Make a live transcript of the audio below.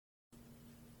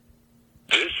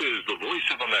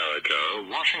of America,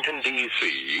 Washington,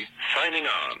 D.C., signing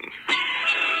on.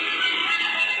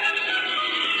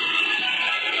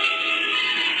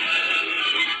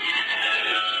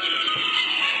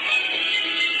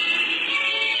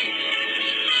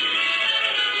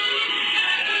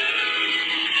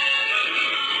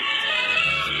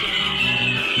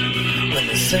 When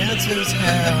the senses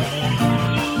howl.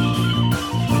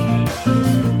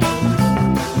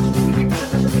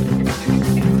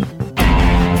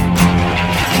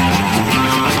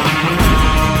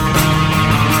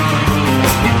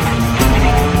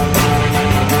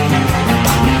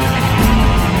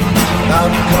 I'm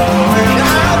going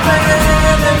out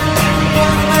there,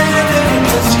 one minute in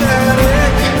the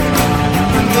static,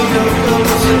 and the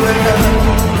goes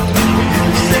around.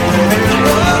 You say what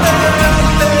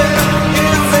out there,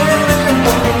 if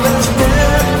anyone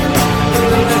listening,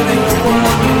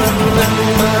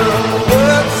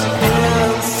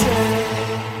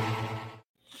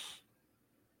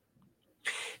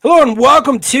 Hello and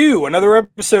welcome to another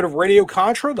episode of Radio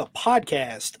Contra, the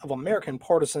podcast of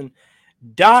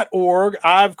AmericanPartisan.org.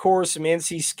 I, of course, am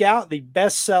NC Scout, the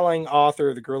best-selling author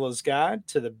of The Guerrilla's Guide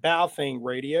to the Baofeng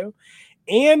Radio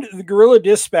and the Guerrilla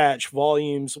Dispatch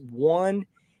Volumes 1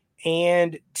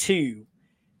 and 2.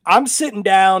 I'm sitting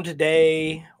down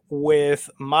today with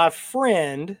my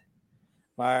friend,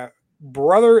 my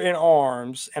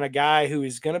brother-in-arms, and a guy who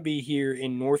is going to be here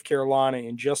in North Carolina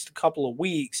in just a couple of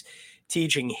weeks,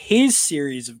 teaching his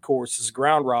series of courses,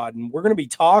 Ground Rod, and we're going to be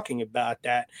talking about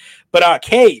that. But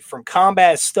Kate from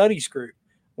Combat Studies Group,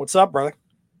 what's up, brother?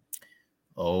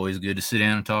 Always good to sit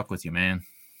down and talk with you, man.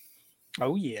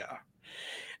 Oh, yeah.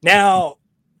 Now,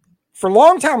 for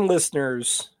longtime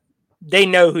listeners, they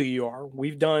know who you are.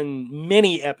 We've done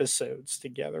many episodes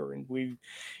together, and we've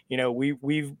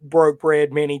broke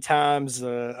bread many times.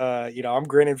 I'm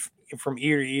grinning from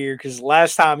ear to ear because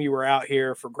last time you were out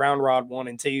here for Ground Rod 1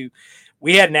 and 2,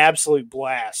 we had an absolute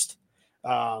blast.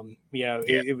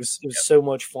 It was so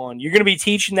much fun. You're going to be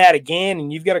teaching that again,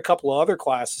 and you've got a couple of other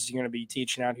classes you're going to be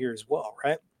teaching out here as well,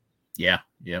 right? Yeah.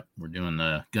 Yep. We're doing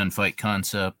the gunfight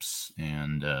concepts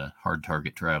and hard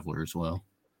target traveler as well.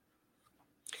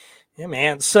 Yeah,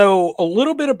 man. So a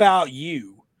little bit about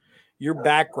you, your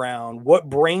background, what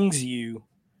brings you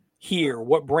here?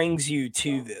 What brings you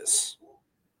to this?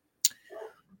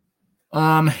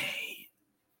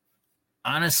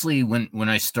 Honestly, when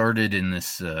I started in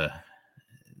this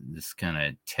this kind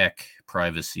of tech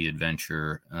privacy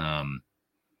adventure,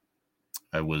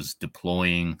 I was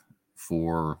deploying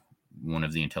for one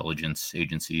of the intelligence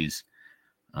agencies,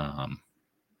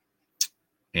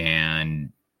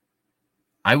 and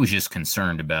I was just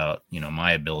concerned about,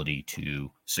 my ability to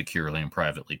securely and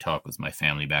privately talk with my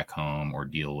family back home or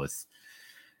deal with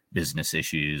business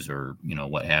issues or,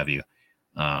 what have you.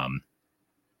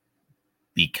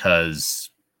 Because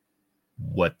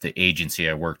what the agency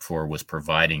I worked for was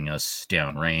providing us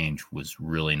downrange was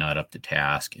really not up to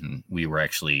task. And we were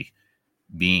actually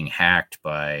being hacked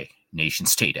by nation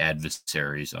state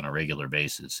adversaries on a regular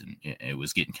basis. And it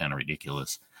was getting kind of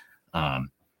ridiculous.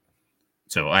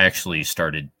 So I actually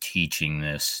started teaching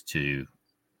this to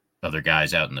other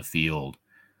guys out in the field,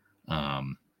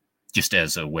 just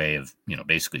as a way of,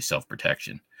 basically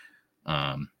self-protection.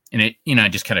 And it, I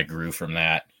just kind of grew from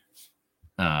that.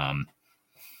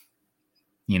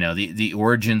 The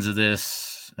origins of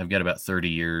this, I've got about 30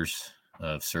 years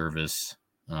of service,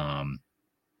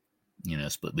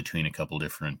 split between a couple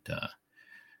different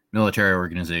military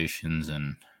organizations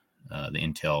and the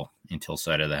intel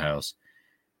side of the house.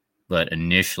 But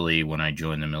initially, when I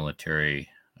joined the military,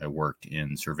 I worked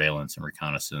in surveillance and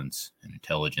reconnaissance and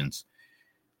intelligence.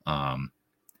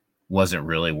 Wasn't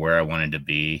really where I wanted to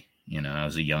be. I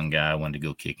was a young guy. I wanted to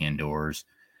go kick indoors.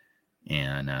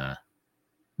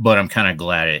 But I'm kind of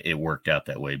glad it worked out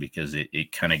that way because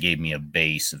it kind of gave me a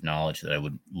base of knowledge that I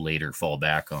would later fall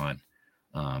back on.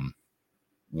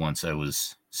 Once I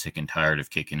was sick and tired of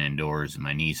kicking indoors and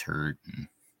my knees hurt and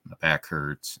my back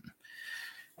hurts.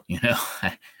 And,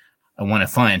 I want to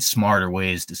find smarter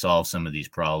ways to solve some of these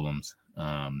problems.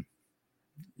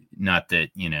 Not that,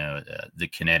 the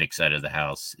kinetic side of the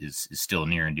house is still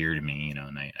near and dear to me,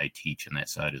 and I teach on that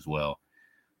side as well.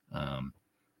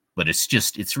 But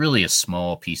it's really a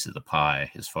small piece of the pie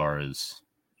as far as,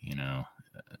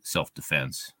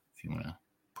 self-defense, if you want to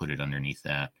put it underneath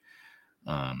that.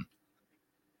 And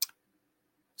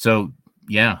a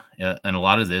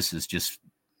lot of this has just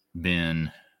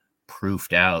been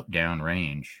proofed out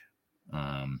downrange.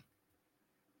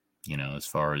 As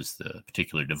far as the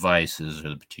particular devices or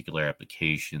the particular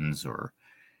applications or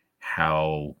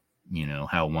how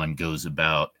one goes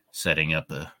about setting up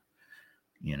a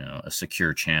a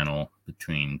secure channel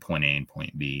between point A and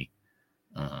point B.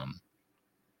 And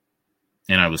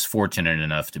I was fortunate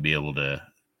enough to be able to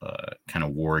kind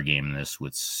of war game this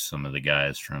with some of the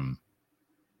guys from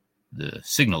the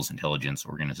signals intelligence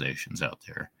organizations out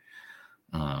there.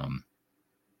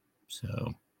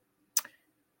 So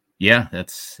yeah,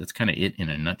 that's kind of it in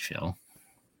a nutshell.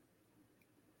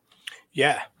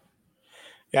 Yeah.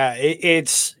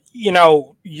 It's,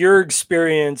 your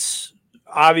experience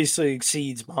obviously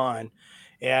exceeds mine.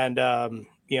 And,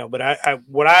 but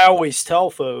what I always tell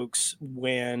folks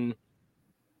when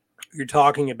you're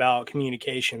talking about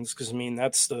communications, because I mean,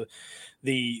 that's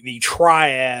the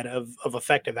triad of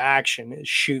effective action is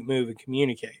shoot, move, and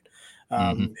communicate.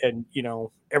 And,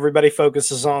 everybody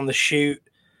focuses on the shoot.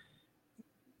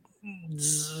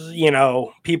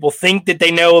 People think that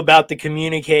they know about the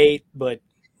communicate, but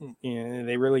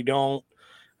they really don't.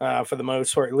 For the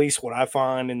most part, at least what I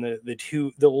find in the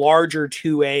larger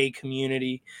 2A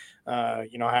community,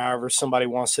 however somebody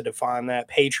wants to define that,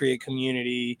 patriot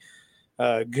community,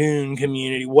 goon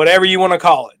community, whatever you want to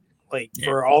call it. Like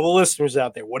for all the listeners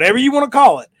out there, whatever you want to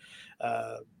call it,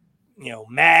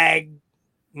 mag,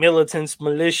 militants,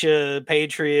 militia,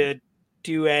 patriot,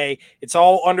 2A, it's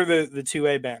all under the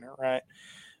 2A banner, right?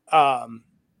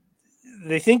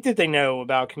 They think that they know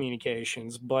about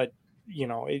communications, but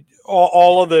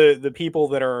all of the people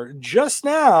that are just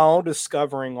now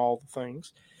discovering all the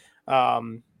things,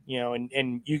 and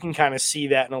you can kind of see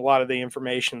that in a lot of the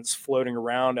information that's floating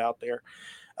around out there.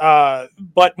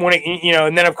 But when it,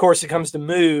 and then of course it comes to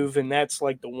move, and that's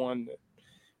like the one that,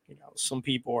 some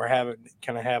people are have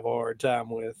a hard time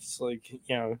with. It's like,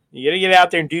 you got to get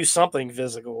out there and do something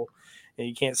physical, and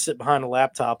you can't sit behind a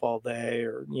laptop all day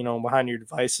or, behind your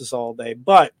devices all day.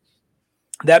 But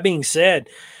that being said,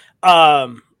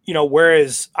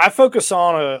 whereas I focus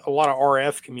on a lot of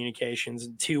RF communications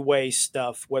and 2-way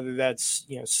stuff, whether that's,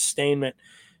 sustainment,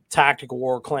 tactical,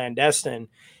 or clandestine,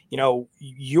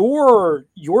 your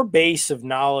base of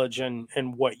knowledge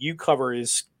and what you cover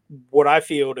is what I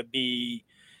feel to be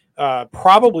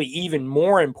probably even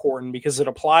more important, because it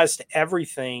applies to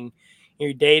everything in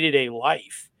your day-to-day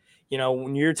life.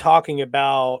 When you're talking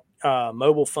about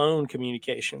mobile phone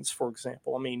communications, for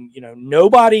example, I mean,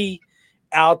 nobody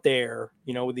out there,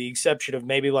 with the exception of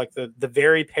maybe like the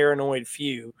very paranoid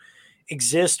few,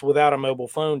 exist without a mobile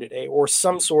phone today, or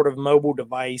some sort of mobile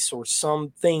device, or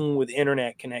something with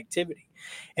internet connectivity.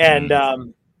 And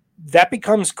that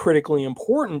becomes critically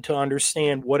important to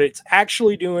understand what it's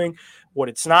actually doing, what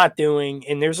it's not doing.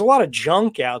 And there's a lot of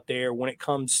junk out there when it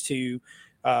comes to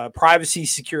privacy,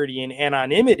 security, and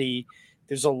anonymity.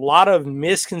 There's a lot of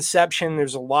misconception.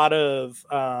 There's a lot of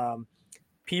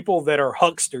people that are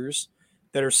hucksters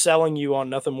that are selling you on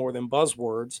nothing more than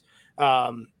buzzwords,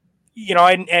 and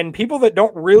people that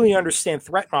don't really understand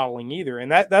threat modeling either.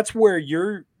 And that's where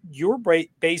your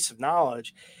base of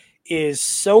knowledge is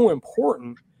so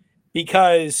important,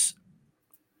 because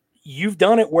you've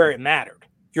done it where it mattered.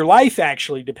 Your life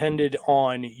actually depended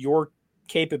on your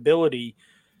capability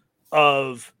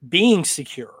of being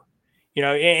secure,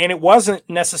 and it wasn't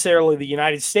necessarily the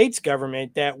United States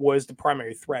government that was the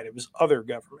primary threat. It was other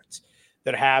governments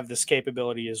that have this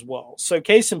capability as well. So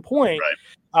case in point,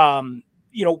 right.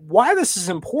 Why this is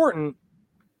important,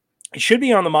 it should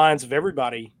be on the minds of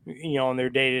everybody, in their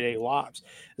day-to-day lives,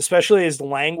 especially as the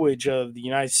language of the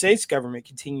United States government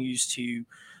continues to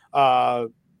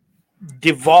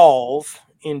devolve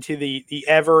into the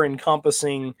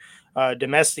ever-encompassing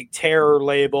domestic terror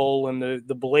label and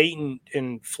the blatant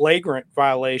and flagrant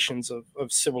violations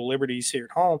of civil liberties here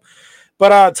at home.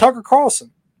 But Tucker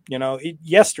Carlson,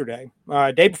 yesterday,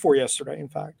 day before yesterday, in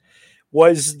fact,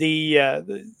 was the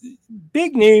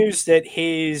big news that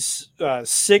his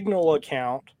Signal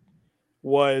account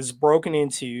was broken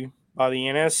into by the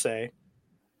NSA.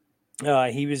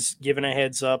 He was given a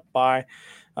heads up by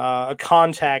a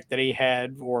contact that he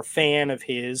had, or a fan of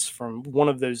his from one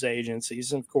of those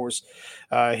agencies. And of course,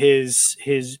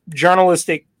 his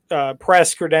journalistic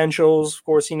press credentials, of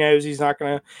course, he knows he's not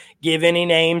going to give any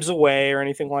names away or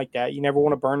anything like that. You never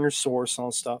want to burn your source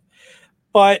on stuff.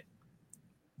 But,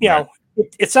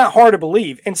 it's not hard to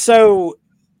believe. And so,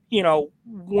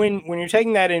 when you're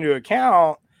taking that into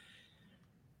account,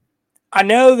 I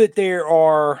know that there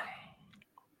are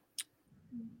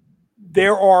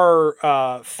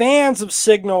fans of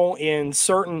Signal in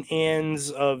certain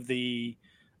ends of the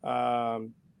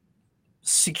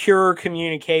secure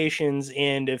communications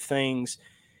end of things,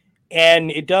 and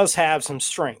it does have some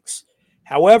strengths.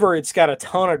 However, it's got a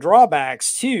ton of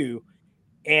drawbacks too,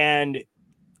 and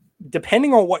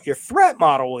depending on what your threat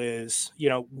model is,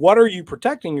 what are you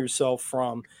protecting yourself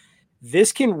from?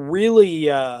 this can really,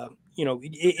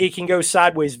 it can go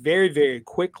sideways very, very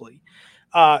quickly.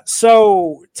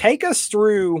 So take us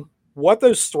through what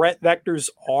those threat vectors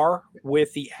are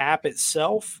with the app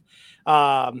itself.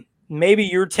 Maybe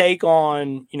your take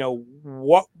on,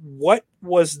 what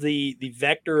was the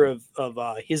vector of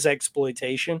his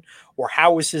exploitation, or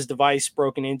how was his device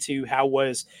broken into? How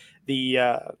was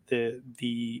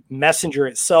the messenger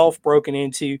itself broken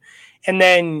into, and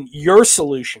then your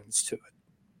solutions to it.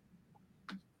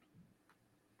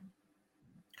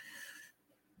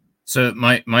 So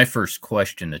my first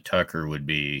question to Tucker would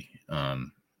be,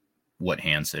 what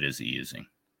handset is he using?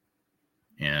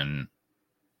 And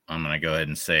I'm going to go ahead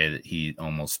and say that he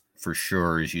almost for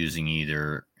sure is using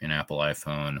either an Apple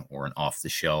iPhone or an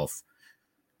off-the-shelf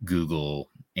Google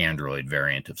Android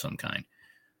variant of some kind.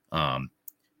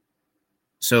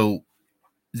 So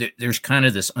there's kind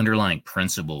of this underlying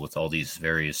principle with all these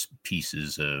various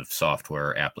pieces of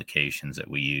software applications that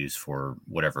we use for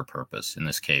whatever purpose. In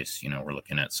this case, we're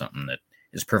looking at something that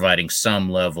is providing some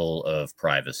level of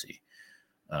privacy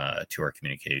to our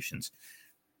communications.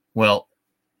 Well,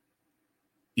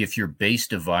 if your base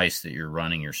device that you're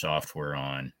running your software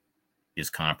on is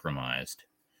compromised,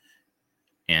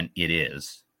 and it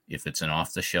is, if it's an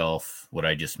off-the-shelf, what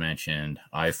I just mentioned,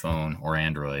 iPhone or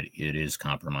Android, it is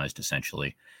compromised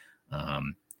essentially,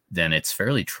 then it's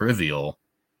fairly trivial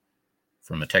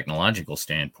from a technological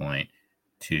standpoint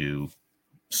to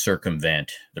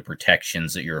circumvent the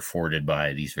protections that you're afforded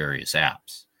by these various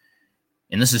apps.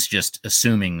 And this is just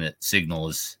assuming that Signal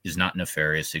is not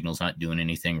nefarious. Signal's not doing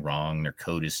anything wrong. Their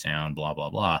code is sound, blah, blah,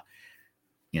 blah.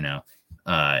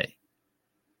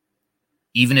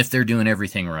 Even if they're doing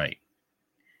everything right,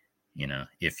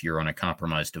 if you're on a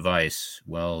compromised device,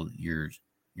 well, you're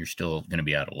still going to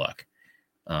be out of luck.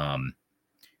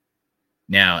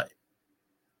 Now,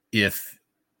 if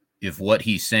what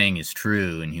he's saying is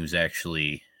true and he was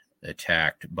actually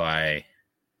attacked by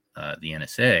the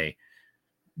NSA,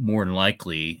 more than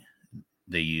likely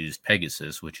they used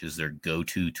Pegasus, which is their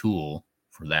go-to tool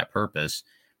for that purpose.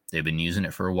 They've been using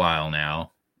it for a while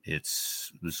now. It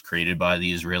was created by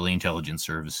the Israeli intelligence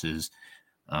services.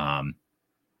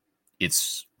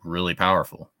 It's really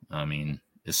powerful. I mean,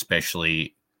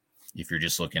 especially if you're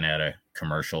just looking at a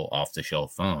commercial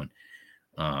off-the-shelf phone.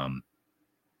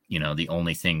 The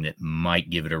only thing that might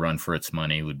give it a run for its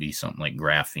money would be something like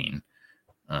graphene,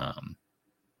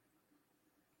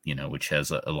 which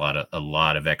has a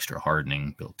lot of extra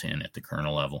hardening built in at the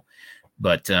kernel level.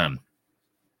 But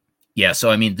so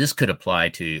I mean, this could apply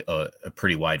to a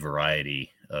pretty wide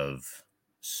variety of,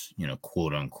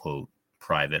 quote unquote,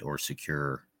 private or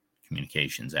secure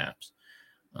communications apps.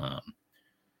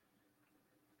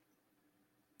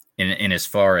 And as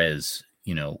far as,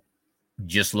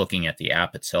 just looking at the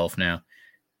app itself now,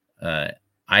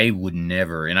 I would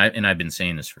never, and I've been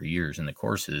saying this for years in the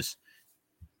courses,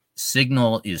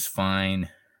 Signal is fine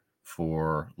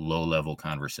for low-level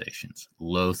conversations,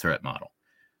 low threat model.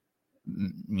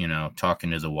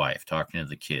 Talking to the wife, talking to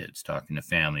the kids, talking to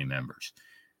family members,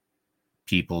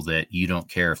 people that you don't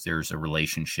care if there's a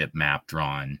relationship map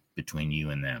drawn between you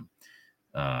and them.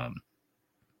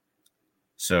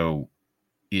 So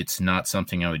it's not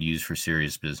something I would use for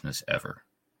serious business ever.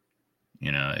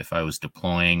 If I was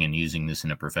deploying and using this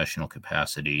in a professional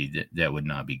capacity, that would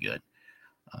not be good,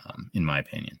 in my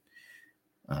opinion.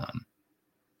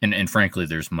 And frankly,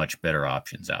 there's much better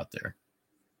options out there,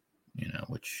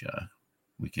 which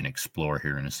we can explore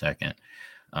here in a second.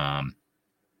 And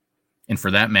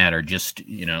for that matter, just,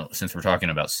 since we're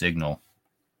talking about Signal,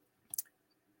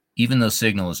 even though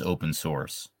Signal is open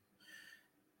source,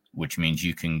 which means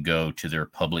you can go to their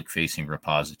public-facing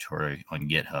repository on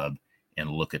GitHub and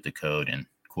look at the code and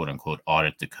quote-unquote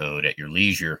audit the code at your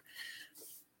leisure,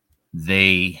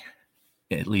 they,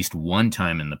 at least one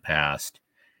time in the past,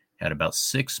 had about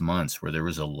 6 months where there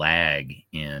was a lag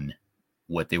in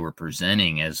what they were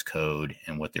presenting as code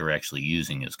and what they were actually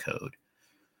using as code.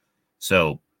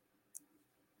 So,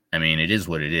 I mean, it is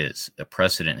what it is. A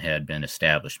precedent had been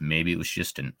established. Maybe it was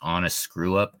just an honest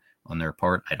screw-up on their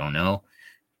part. I don't know.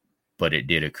 But it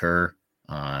did occur,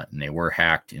 and they were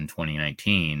hacked in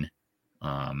 2019,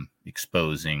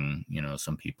 exposing,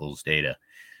 some people's data.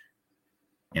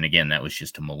 And again, that was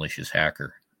just a malicious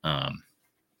hacker.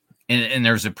 And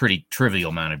there's a pretty trivial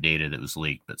amount of data that was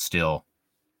leaked, but still,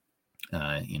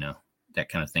 that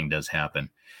kind of thing does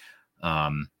happen.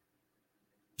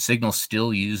 Signal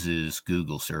still uses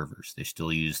Google servers. They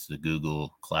still use the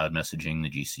Google Cloud Messaging, the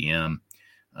GCM,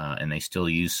 and they still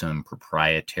use some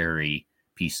proprietary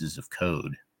pieces of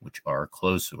code, which are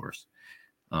closed source.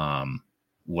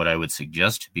 What I would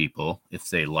suggest to people, if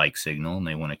they like Signal and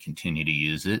they want to continue to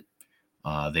use it,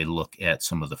 They look at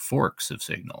some of the forks of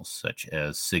signals, such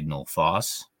as Signal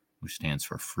FOSS, which stands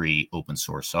for Free Open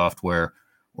Source Software,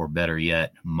 or better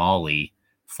yet, Molly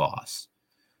FOSS.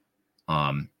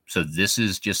 So this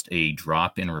is just a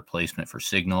drop-in replacement for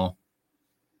Signal.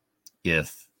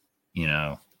 If,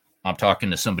 I'm talking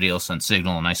to somebody else on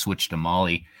Signal and I switch to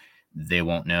Molly, they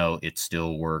won't know. It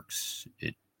still works.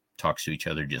 It talks to each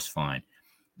other just fine.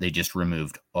 They just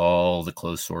removed all the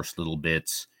closed source little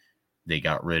bits. They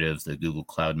got rid of the Google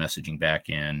Cloud messaging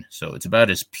backend. So it's about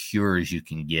as pure as you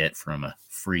can get from a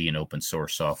free and open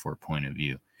source software point of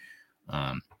view.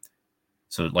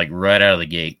 So like right out of the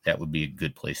gate, that would be a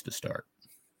good place to start.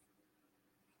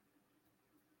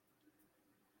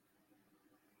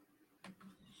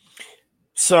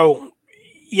 So,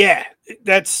 yeah,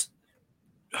 that's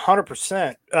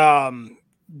 100%.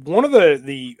 One of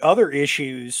the other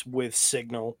issues with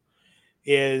Signal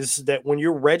is that when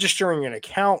you're registering an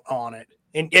account on it,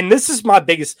 and this is my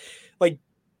biggest,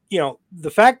 the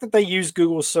fact that they use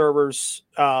Google servers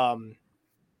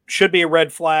should be a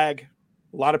red flag.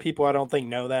 A lot of people, I don't think,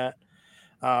 know that.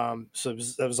 So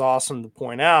that was awesome to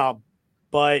point out.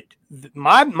 But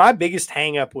my biggest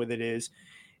hang up with it is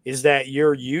that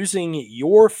you're using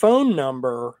your phone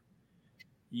number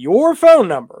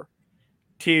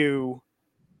to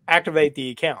activate the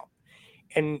account.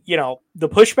 And, the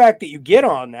pushback that you get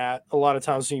on that a lot of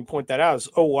times when you point that out is,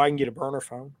 oh, well, I can get a burner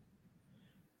phone.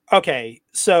 Okay,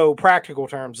 so practical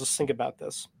terms, let's think about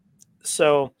this.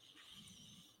 So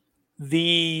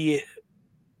the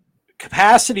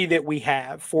capacity that we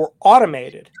have for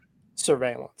automated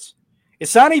surveillance,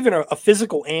 it's not even a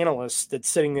physical analyst that's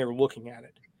sitting there looking at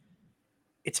it.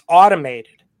 It's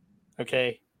automated,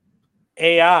 okay?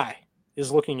 AI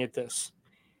is looking at this.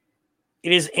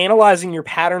 It is analyzing your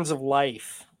patterns of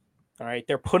life, all right?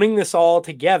 They're putting this all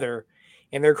together,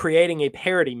 and they're creating a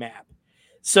parity map.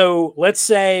 So let's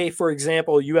say, for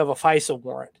example, you have a FISA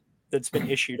warrant that's been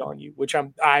issued on you, which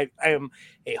I am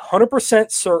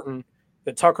 100% certain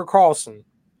that Tucker Carlson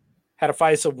had a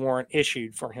FISA warrant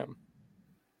issued for him.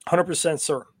 100%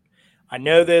 certain. I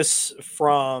know this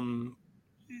from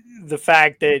the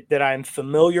fact that I'm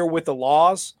familiar with the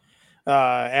laws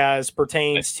as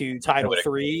pertains to Title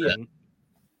III. And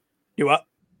do what?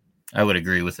 I would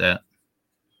agree with that.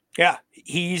 Yeah,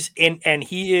 he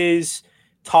is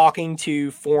talking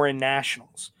to foreign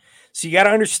nationals. So you got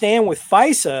to understand with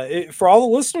FISA, for all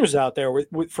the listeners out there,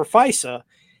 for FISA,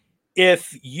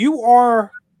 if you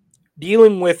are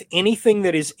dealing with anything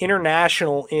that is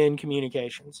international in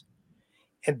communications,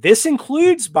 and this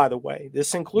includes, by the way,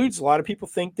 a lot of people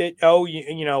think that,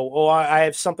 I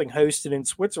have something hosted in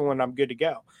Switzerland, I'm good to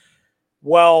go.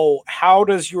 Well, how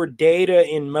does your data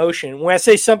in motion, when I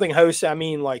say something hosted, I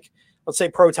mean like, let's say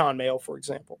Proton Mail, for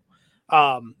example,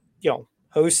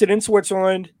 hosted in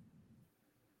Switzerland,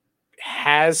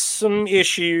 has some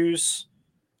issues.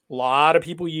 A lot of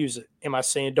people use it. Am I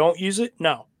saying don't use it?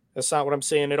 No, that's not what I'm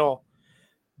saying at all.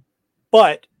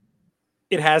 But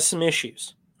it has some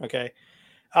issues, okay?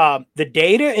 The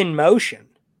data in motion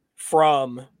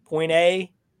from point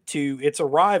A to its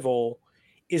arrival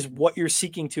is what you're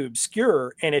seeking to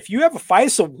obscure. And if you have a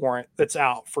FISA warrant that's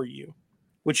out for you,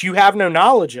 which you have no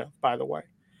knowledge of, by the way,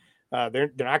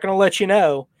 they're not going to let you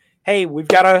know, hey, we've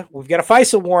got a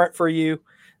FISA warrant for you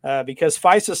because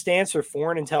FISA stands for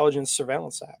Foreign Intelligence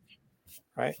Surveillance Act,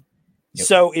 right? Yep.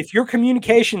 So if your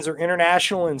communications are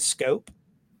international in scope,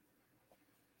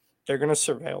 they're going to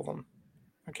surveil them.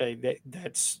 Okay,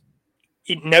 that's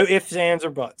no ifs, ands, or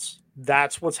buts.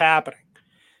 That's what's happening.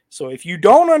 So if you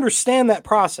don't understand that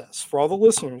process, for all the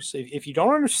listeners, if you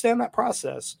don't understand that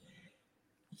process,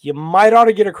 you might ought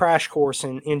to get a crash course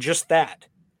in just that.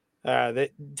 That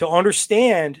to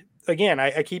understand, again,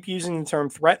 I keep using the term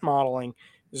threat modeling.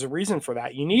 There's a reason for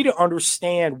that. You need to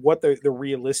understand what the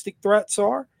realistic threats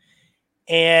are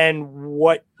and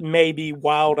what may be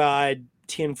wild-eyed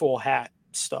tinfoil hat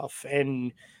stuff.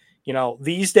 And,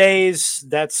 these days,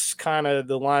 that's kind of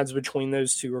the lines between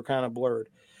those two are kind of blurred.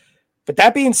 But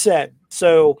that being said,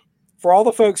 so for all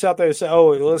the folks out there who say, oh,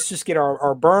 let's just get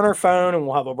our burner phone and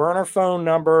we'll have a burner phone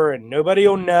number and nobody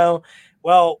will know.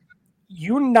 Well,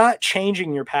 you're not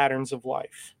changing your patterns of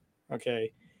life,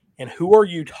 okay? And who are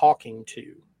you talking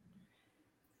to?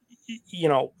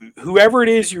 Whoever it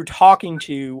is you're talking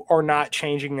to are not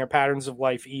changing their patterns of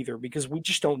life either, because we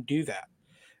just don't do that,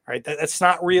 right? That's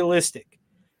not realistic.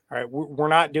 All right, we're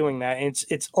not doing that. And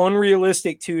it's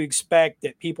unrealistic to expect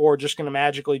that people are just going to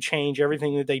magically change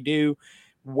everything that they do,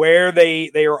 where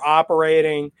they are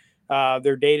operating,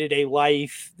 their day-to-day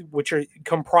life, which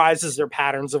comprises their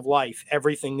patterns of life,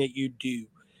 everything that you do,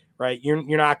 right? You're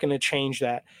not going to change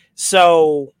that.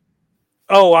 So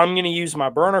oh, I'm going to use my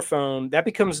burner phone, that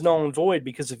becomes null and void,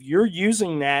 because if you're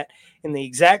using that in the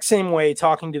exact same way,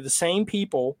 talking to the same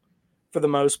people for the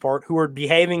most part who are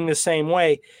behaving the same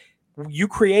way, you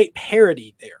create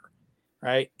parity there,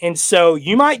 right? And so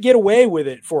you might get away with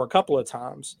it for a couple of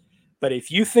times, but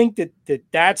if you think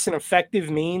that's an effective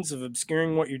means of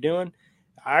obscuring what you're doing,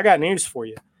 I got news for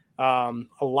you. A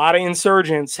lot of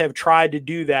insurgents have tried to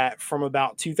do that from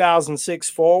about 2006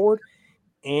 forward,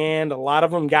 and a lot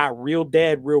of them got real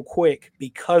dead real quick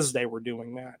because they were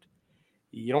doing that.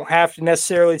 You don't have to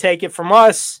necessarily take it from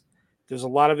us. There's a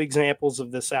lot of examples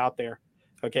of this out there.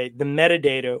 Okay, the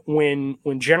metadata,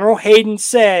 when General Hayden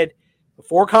said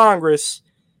before Congress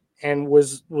and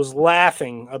was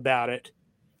laughing about it,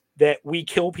 that we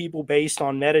kill people based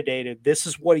on metadata, this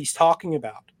is what he's talking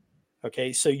about.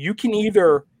 Okay, so you can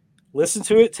either listen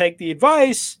to it, take the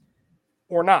advice,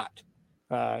 or not.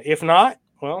 If not,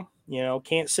 well,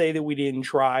 can't say that we didn't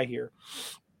try here.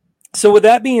 So with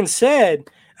that being said,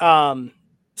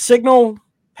 Signal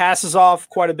passes off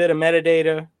quite a bit of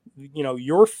metadata.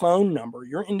 Your phone number,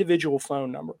 your individual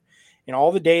phone number, and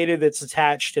all the data that's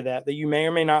attached to that you may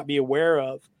or may not be aware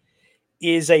of,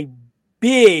 is a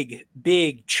big,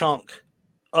 big chunk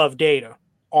of data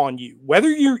on you, whether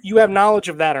you have knowledge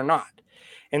of that or not.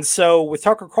 And so with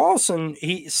Tucker Carlson,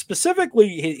 he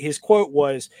specifically, his quote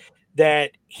was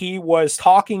that he was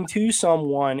talking to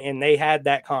someone and they had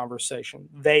that conversation,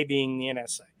 they being the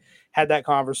NSA, had that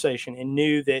conversation and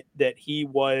knew that he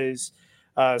was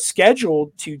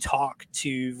scheduled to talk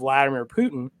to Vladimir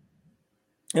Putin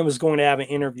and was going to have an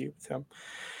interview with him.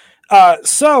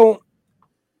 So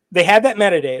they had that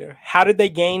metadata. How did they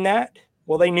gain that?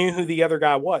 Well, they knew who the other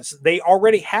guy was. They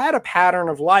already had a pattern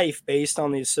of life based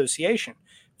on the association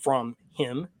from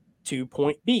him to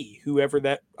point B, whoever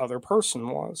that other person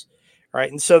was.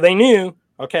 Right. And so they knew,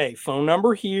 okay, phone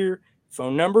number here,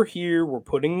 we're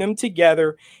putting them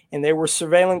together, and they were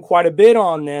surveilling quite a bit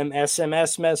on them,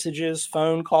 SMS messages,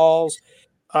 phone calls,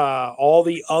 all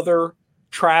the other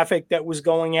traffic that was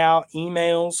going out,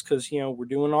 emails, because, we're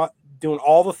doing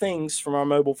all the things from our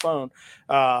mobile phone,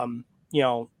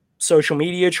 social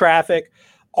media traffic,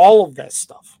 all of that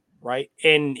stuff. Right.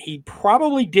 And he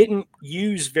probably didn't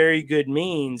use very good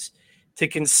means to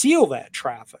conceal that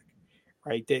traffic.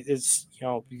 Right. It's,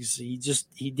 because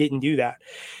he didn't do that.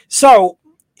 So,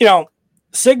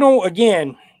 Signal,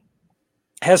 again,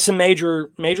 has some major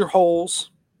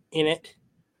holes in it.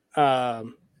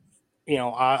 I'm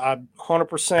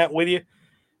 100% with you.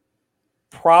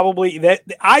 Probably that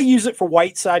I use it for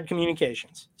white side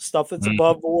communications, stuff that's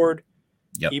above board.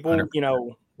 Yep, people,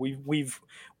 100%.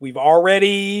 We've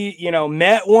already,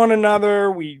 met one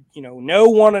another. We, know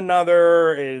one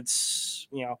another. It's,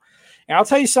 and I'll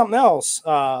tell you something else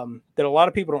that a lot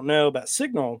of people don't know about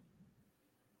Signal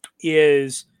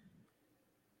is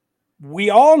we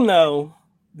all know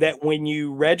that when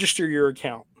you register your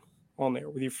account on there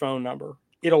with your phone number,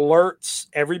 it alerts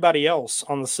everybody else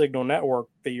on the Signal network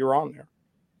that you're on there.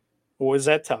 What does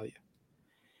that tell you?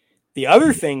 The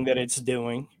other thing that it's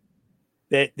doing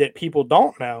that people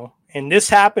don't know, and this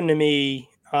happened to me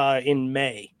in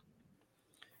May,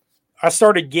 I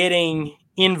started getting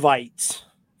invites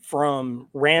from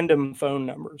random phone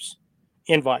numbers,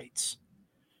 invites,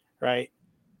 right?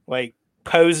 Like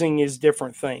posing as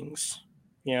different things.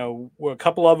 A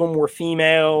couple of them were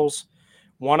females.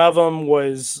 One of them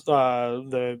was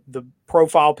the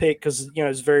profile pic, because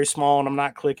it's very small and I'm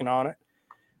not clicking on it,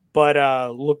 but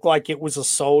looked like it was a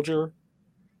soldier.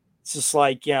 It's just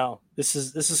like, this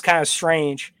is kind of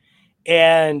strange.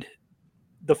 And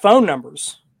the phone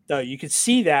numbers, though, you could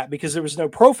see that because there was no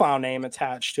profile name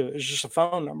attached to it. It was just a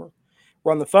phone number.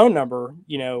 We're on the phone number,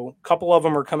 a couple of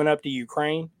them are coming up to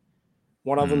Ukraine.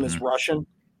 One of them is Russian.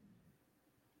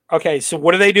 Okay, so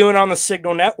what are they doing on the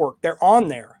Signal network? They're on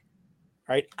there,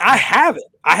 right? I have it.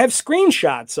 I have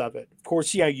screenshots of it. Of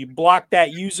course, you block that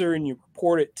user and you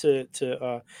report it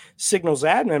to Signal's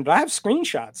admin, but I have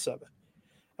screenshots of it.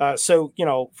 So,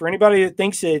 for anybody that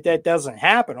thinks that doesn't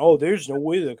happen, there's no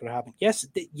way that could happen. Yes,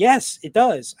 it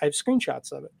does. I have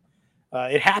screenshots of it.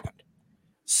 It happened.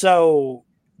 So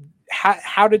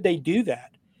how did they do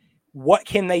that? What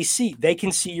can they see? They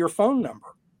can see your phone number.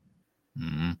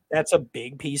 Mm-hmm. That's a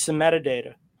big piece of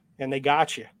metadata, and they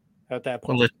got you at that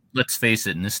point. Well, let's face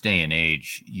it. In this day and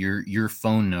age, your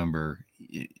phone number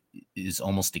is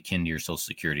almost akin to your social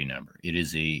security number. It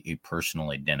is a personal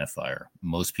identifier.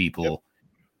 Most people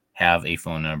have a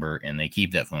phone number and they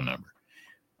keep that phone number.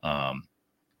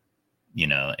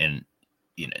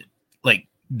 Like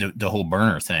the whole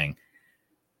burner thing.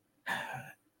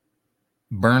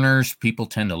 Burners, people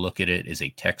tend to look at it as a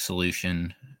tech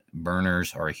solution.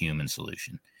 Burners are a human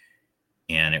solution.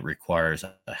 and it requires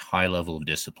a high level of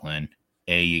discipline.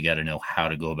 A, you got to know how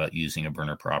to go about using a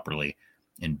burner properly,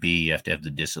 and B, you have to have the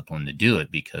discipline to do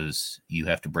it because you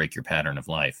have to break your pattern of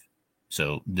life.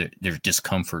 So there's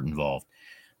discomfort involved,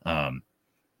 and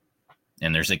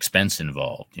there's expense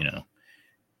involved,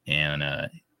 and a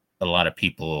lot of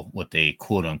people, what they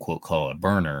quote unquote call a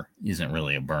burner isn't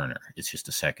really a burner. It's just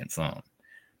a second phone,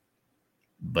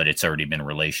 but it's already been a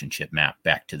relationship mapped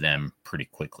back to them pretty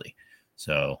quickly.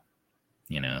 So,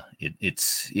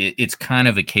 it's kind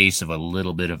of a case of a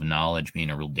little bit of knowledge being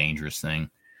a real dangerous thing.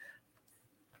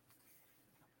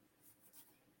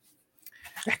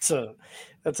 That's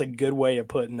a good way of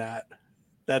putting that.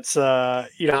 That's I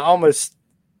almost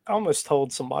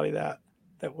told somebody that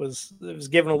was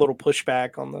giving a little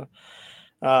pushback on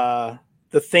the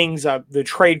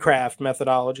tradecraft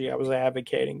methodology I was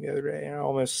advocating the other day. And I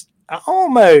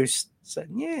almost said,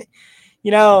 yeah,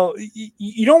 you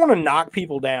don't want to knock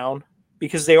people down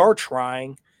because they are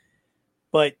trying,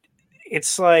 but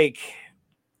it's like,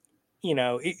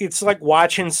 it's like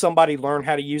watching somebody learn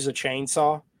how to use a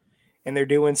chainsaw and they're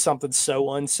doing something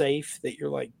so unsafe that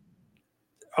you're like,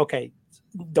 okay,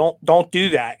 don't do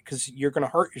that because you're going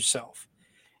to hurt yourself.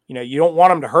 You don't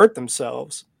want them to hurt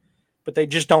themselves, but they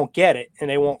just don't get it and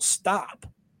they won't stop.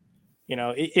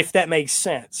 If that makes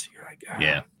sense. You're like,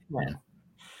 yeah.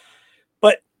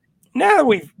 But now that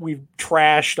we've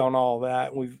trashed on all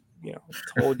that, we've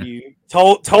told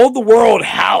the world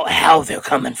how they're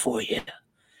coming for you,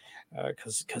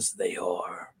 because they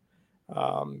are.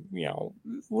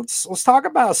 Let's talk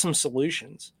about some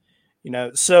solutions.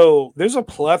 So there's a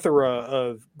plethora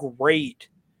of great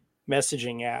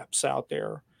messaging apps out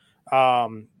there.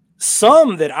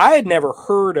 Some that I had never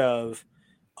heard of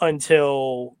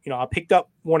until, I picked up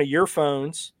one of your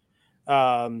phones,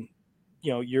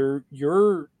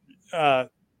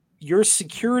 your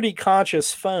security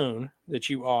conscious phone that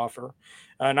you offer.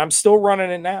 And I'm still running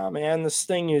it now, man. This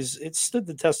thing it stood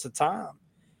the test of time.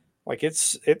 Like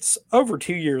it's over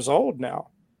 2 years old now.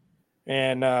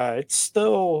 And, it's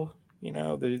still,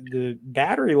 the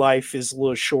battery life is a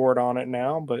little short on it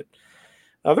now, but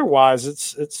otherwise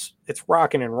it's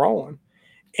rocking and rolling.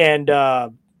 And,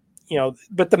 but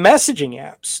the messaging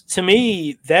apps, to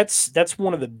me, that's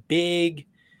one of the big,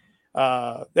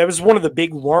 that was one of the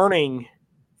big learning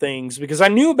things because I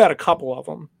knew about a couple of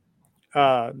them,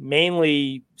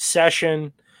 mainly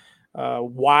Session,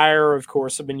 Wire. Of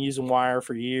course, I've been using Wire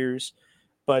for years,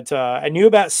 but I knew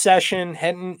about Session,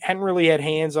 hadn't really had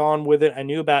hands on with it. I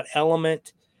knew about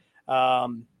Element,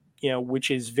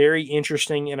 which is very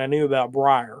interesting, and I knew about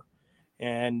Briar,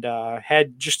 and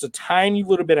had just a tiny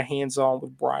little bit of hands on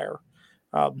with Briar.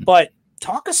 But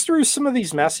talk us through some of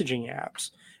these messaging apps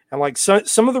and like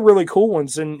some of the really cool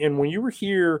ones. And when you were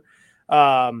here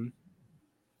for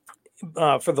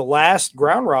the last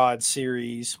Ground Rod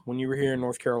series, when you were here in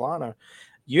North Carolina,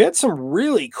 you had some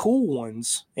really cool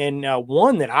ones, and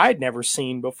one that I'd never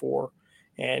seen before,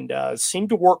 and seemed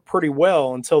to work pretty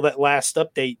well until that last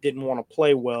update didn't want to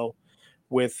play well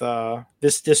with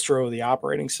this distro of the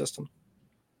operating system.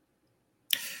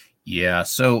 Yeah.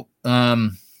 So,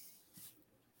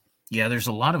 there's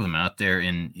a lot of them out there,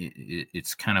 and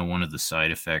it's kind of one of the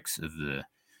side effects of the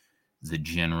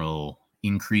general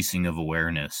increasing of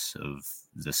awareness of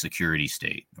the security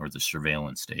state or the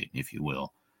surveillance state, if you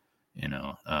will.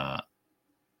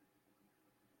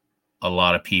 A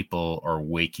lot of people are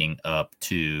waking up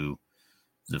to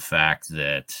the fact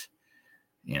that,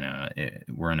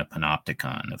 we're in a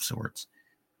panopticon of sorts.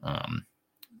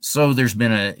 So it's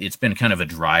been kind of a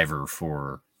driver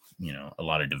for, a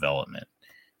lot of development.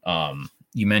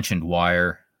 You mentioned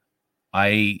Wire.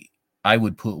 I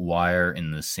would put Wire in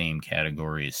the same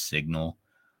category as Signal.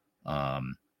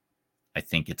 I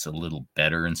think it's a little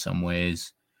better in some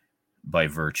ways by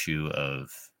virtue of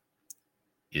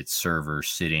its server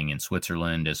sitting in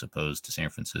Switzerland as opposed to San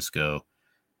Francisco.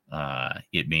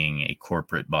 It being a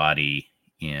corporate body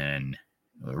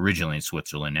originally in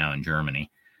Switzerland, now in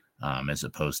Germany, as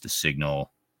opposed to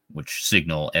Signal, which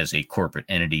Signal as a corporate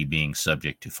entity being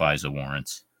subject to FISA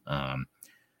warrants.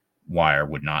 Wire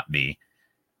would not be.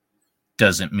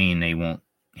 Doesn't mean they won't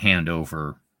hand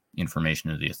over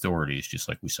information to the authorities, just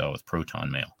like we saw with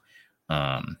Proton Mail.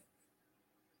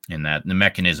 And that the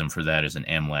mechanism for that is an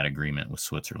MLAT agreement with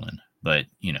Switzerland. But,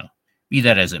 be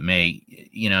that as it may,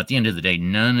 at the end of the day,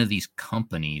 none of these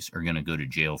companies are going to go to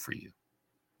jail for you.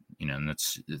 And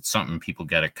it's something people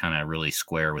got to kind of really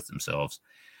square with themselves.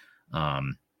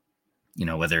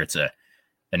 Whether it's an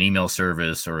email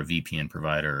service or a VPN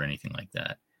provider or anything like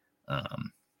that.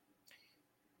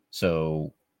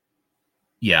 So,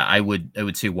 yeah, I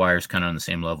would say Wire's kind of on the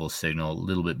same level as Signal, a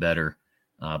little bit better.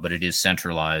 but it is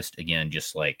centralized again,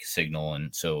 just like Signal,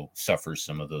 and so suffers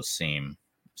some of those same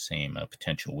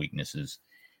potential weaknesses.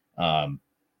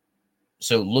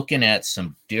 So looking at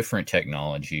some different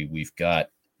technology, we've got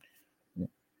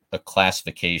a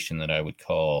classification that I would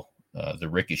call the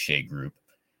Ricochet group,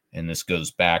 and this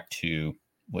goes back to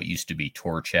what used to be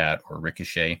TorChat or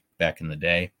Ricochet back in the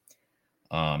day,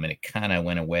 and it kind of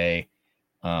went away.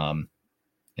 And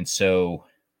so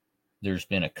there's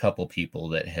been a couple people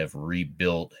that have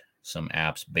rebuilt some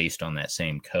apps based on that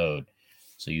same code.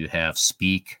 So you have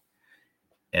Speak,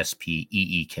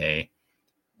 SPEEK,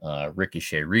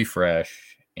 Ricochet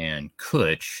Refresh, and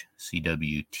Cwtch,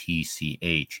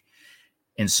 CWTCH.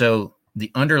 And so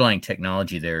the underlying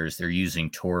technology there is they're using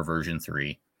Tor version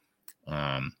 3,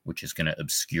 which is going to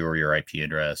obscure your IP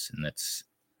address, and that's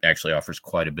actually offers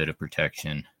quite a bit of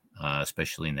protection,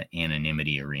 especially in the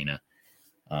anonymity arena.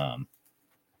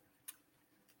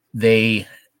 They,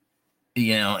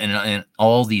 and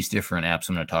all these different apps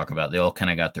I'm going to talk about, they all kind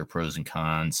of got their pros and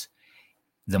cons.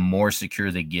 The more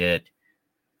secure they get,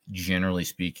 generally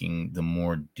speaking, the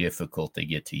more difficult they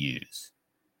get to use.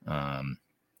 And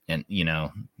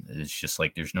it's just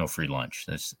like there's no free lunch.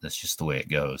 That's just the way it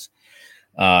goes.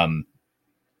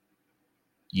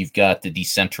 You've got the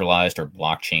decentralized or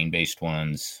blockchain-based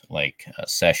ones like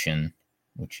Session,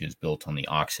 which is built on the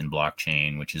Oxen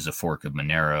blockchain, which is a fork of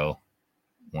Monero,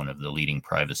 one of the leading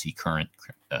privacy current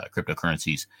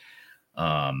cryptocurrencies.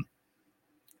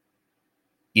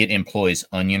 It employs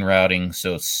onion routing,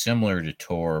 so it's similar to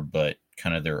Tor, but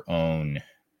kind of their own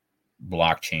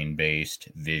blockchain-based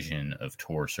vision of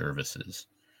Tor services.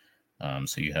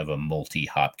 So you have a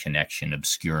multi-hop connection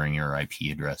obscuring your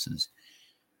IP addresses.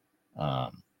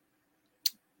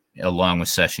 Along with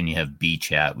Session, you have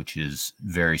BChat, which is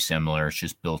very similar. It's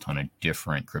just built on a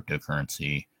different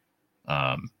cryptocurrency.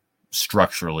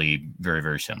 Structurally, very,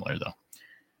 very similar, though.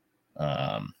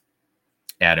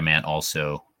 Adamant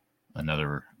also,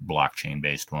 another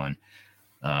blockchain-based one.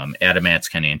 Adamant's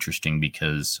kind of interesting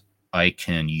because I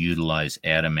can utilize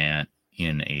Adamant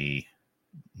in a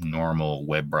normal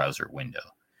web browser window.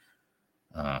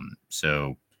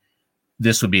 So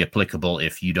this would be applicable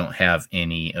if you don't have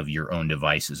any of your own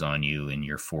devices on you and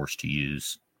you're forced to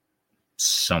use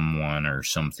someone or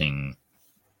something,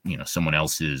 someone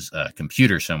else's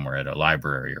computer somewhere at a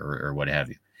library or what have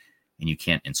you, and you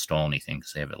can't install anything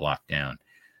because they have it locked down.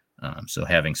 So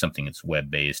having something that's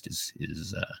web-based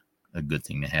is a good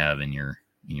thing to have in your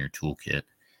toolkit.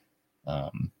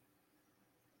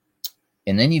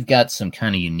 And then you've got some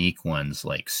kind of unique ones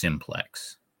like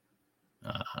Simplex,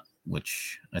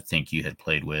 which I think you had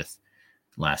played with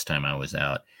last time I was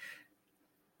out.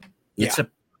 It's a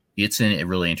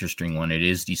really interesting one. It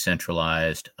is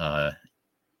decentralized.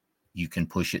 You can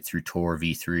push it through Tor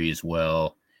v3 as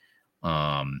well.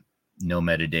 No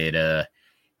metadata.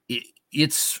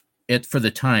 It's for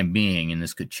the time being, and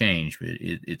this could change, but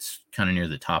it's kind of near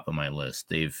the top of my list.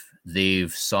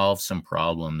 They've solved some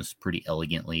problems pretty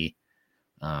elegantly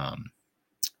that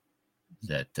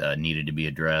needed to be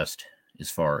addressed as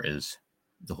far as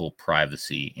the whole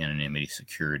privacy, anonymity,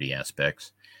 security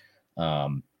aspects.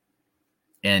 And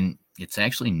it's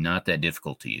actually not that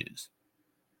difficult to use.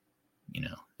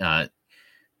 The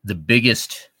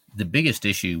biggest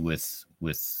issue with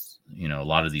a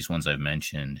lot of these ones I've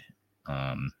mentioned,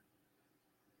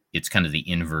 it's kind of the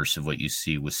inverse of what you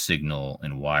see with Signal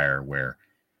and Wire, where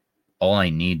all I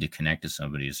need to connect to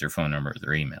somebody is their phone number or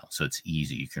their email. So it's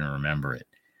easy. You can remember it.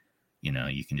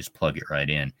 You can just plug it right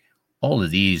in. All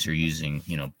of these are using,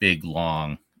 big,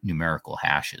 long numerical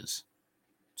hashes.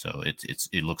 So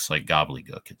it looks like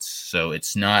gobbledygook.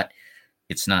 It's not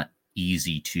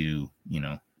easy to,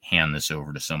 hand this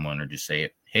over to someone or just say,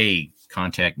 hey,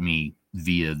 contact me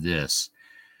via this.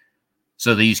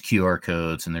 So they use QR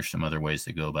codes, and there's some other ways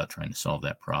to go about trying to solve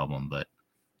that problem. But,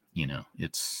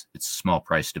 it's a small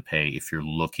price to pay if you're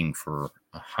looking for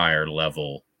a higher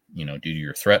level, due to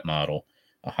your threat model,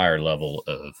 a higher level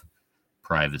of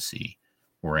privacy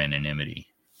or anonymity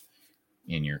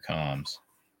in your comms.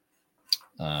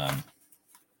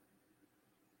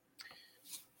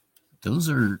 Those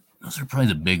are probably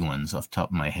the big ones off the top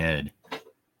of my head.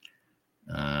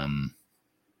 And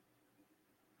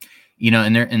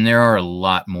there are a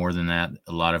lot more than that.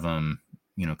 A lot of them,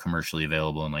 commercially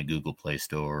available in like Google Play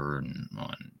Store and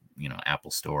on,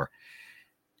 Apple Store,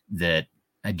 that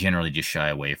I generally just shy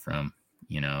away from.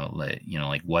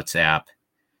 Like WhatsApp.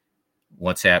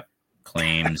 WhatsApp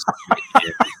claims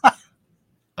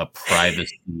a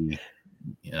privacy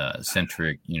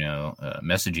centric,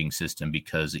 messaging system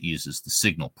because it uses the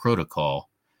Signal protocol.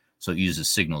 So it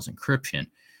uses Signal's encryption.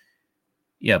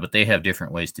 Yeah, but they have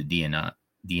different ways to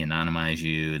de-anonymize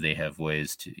you. They have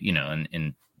ways to,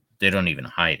 and they don't even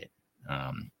hide it.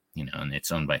 And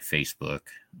it's owned by Facebook,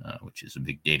 which is a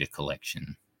big data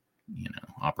collection,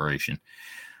 operation.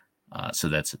 So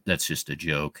that's just a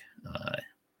joke,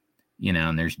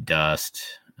 and there's Dust,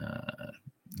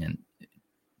 and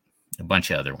a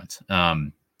bunch of other ones,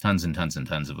 tons and tons and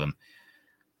tons of them.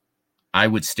 I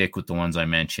would stick with the ones I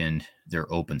mentioned.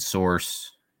 They're open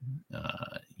source.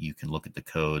 You can look at the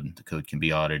code. The code can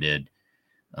be audited.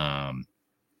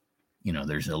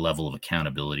 There's a level of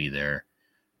accountability there.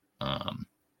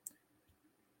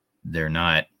 They're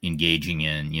not engaging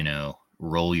in,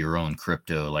 roll your own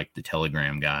crypto like the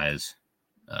Telegram guys.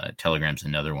 Telegram's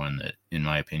another one that, in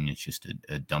my opinion, is just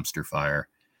a dumpster fire.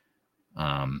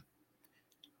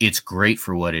 It's great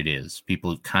for what it is.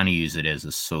 People kind of use it as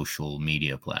a social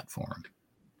media platform.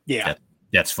 Yeah.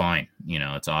 That's fine.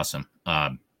 It's awesome.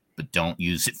 But don't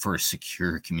use it for a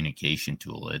secure communication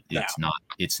tool.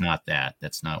 It's not that.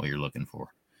 That's not what you're looking for.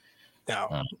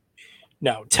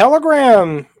 No.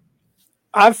 Telegram,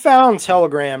 I've found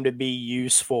Telegram to be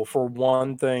useful for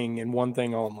one thing and one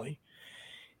thing only.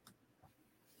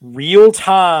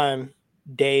 Real-time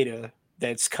data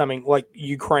that's coming, like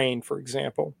Ukraine, for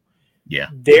example. Yeah.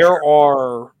 There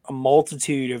are a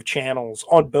multitude of channels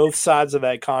on both sides of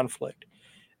that conflict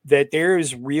that there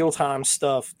is real-time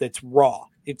stuff that's raw.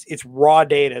 It's raw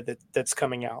data that's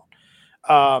coming out.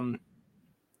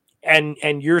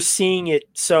 And you're seeing it.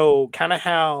 So kind of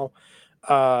how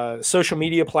social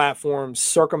media platforms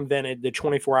circumvented the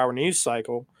 24-hour news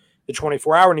cycle. The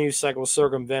 24-hour news cycle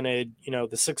circumvented,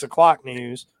 the 6 o'clock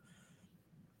news.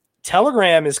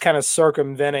 Telegram is kind of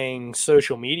circumventing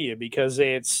social media because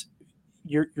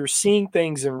you're seeing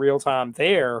things in real time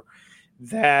there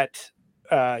that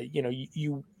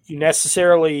you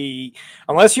necessarily,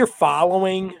 unless you're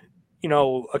following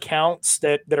accounts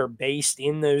that are based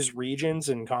in those regions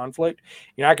in conflict,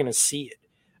 you're not going to see it,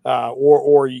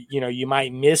 or you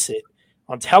might miss it.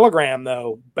 On Telegram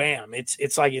though, bam,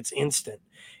 it's like it's instant,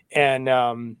 and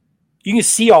you can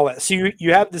see all that. So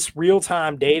you have this real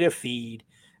time data feed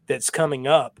that's coming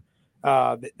up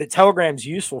that Telegram's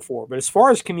useful for. But as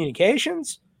far as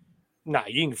communications, no,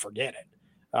 you can forget it.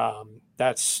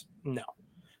 That's no.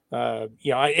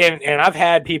 And I've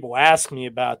had people ask me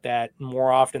about that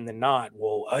more often than not.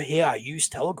 Well, yeah, I use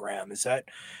Telegram. Is that,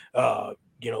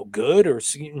 good or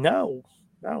no?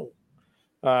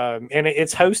 And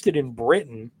it's hosted in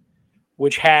Britain,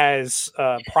 which has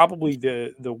probably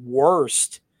the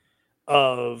worst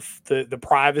of the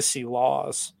privacy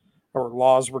laws or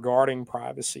laws regarding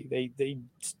privacy. They you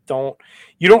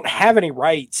don't have any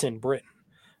rights in Britain.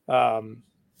 MI5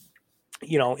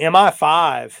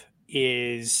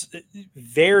 is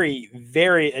very,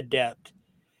 very adept.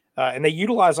 And they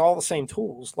utilize all the same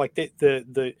tools. Like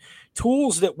the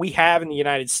tools that we have in the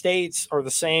United States are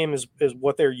the same as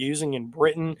what they're using in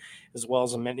Britain, as well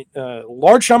as a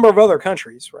large number of other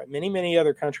countries, right? Many, many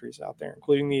other countries out there,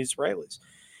 including the Israelis.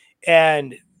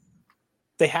 And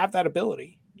they have that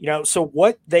ability, so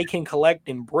what they can collect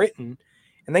in Britain,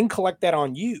 and they can collect that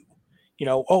on you,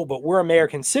 but we're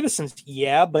American citizens.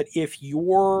 Yeah, but if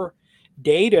your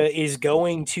data is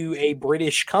going to a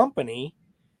British company,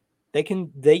 they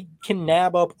can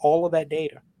nab up all of that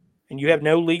data, and you have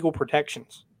no legal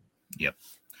protections. Yep.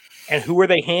 And who are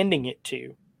they handing it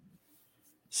to?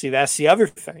 See, that's the other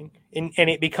thing. And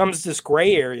it becomes this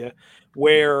gray area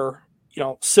where,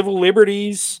 civil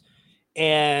liberties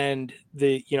and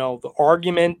the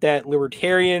argument that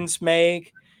libertarians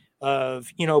make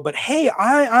of, but hey,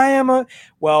 I am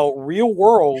real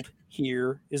world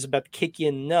here is about to kick you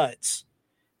in nuts.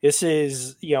 This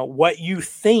is, what you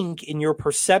think in your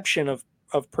perception of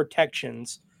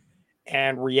protections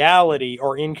and reality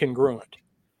are incongruent.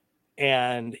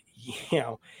 And,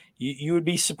 you would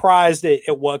be surprised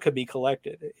at what could be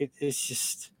collected. It's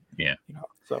just,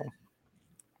 so.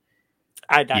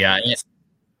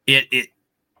 It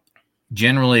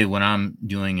generally, when I'm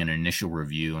doing an initial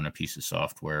review on a piece of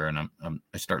software and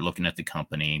I start looking at the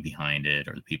company behind it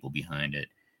or the people behind it,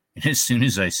 and as soon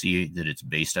as I see that it's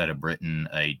based out of Britain,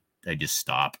 I just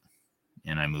stop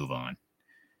and I move on.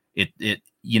 It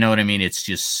you know what I mean? It's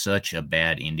just such a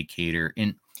bad indicator.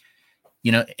 And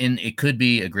and it could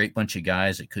be a great bunch of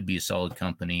guys, it could be a solid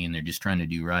company and they're just trying to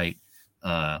do right.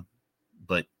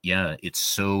 But yeah,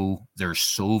 they're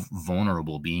so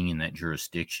vulnerable being in that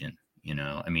jurisdiction.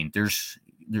 I mean, there's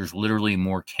literally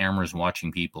more cameras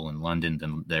watching people in London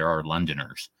than there are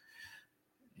Londoners,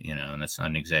 and that's not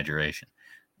an exaggeration.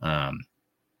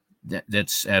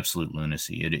 That's absolute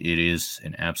lunacy. It is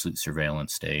an absolute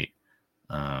surveillance state.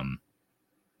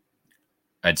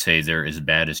 I'd say they're as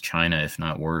bad as China, if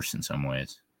not worse in some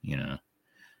ways,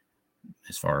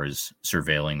 as far as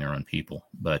surveilling their own people.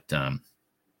 But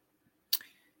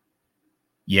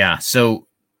yeah, so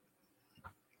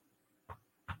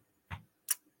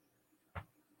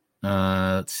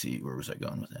let's see, where was I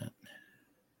going with that?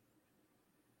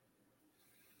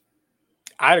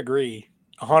 I'd agree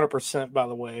 100%, by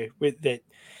the way, with that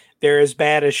they're as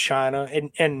bad as China.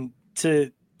 And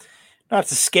to not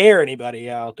to scare anybody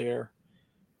out there,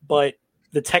 but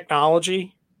the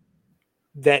technology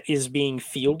that is being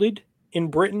fielded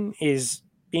in Britain is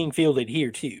being fielded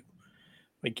here too.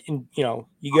 Like, you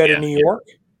go to New York,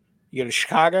 you go to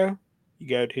Chicago, you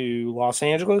go to Los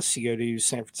Angeles, you go to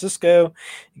San Francisco,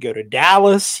 you go to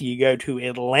Dallas, you go to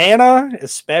Atlanta,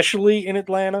 especially in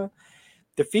Atlanta.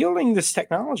 They're fielding this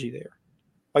technology there.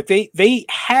 Like they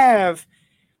have,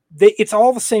 it's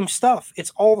all the same stuff.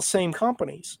 It's all the same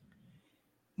companies.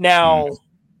 Now,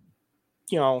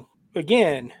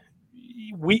 again,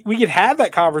 we could have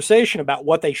that conversation about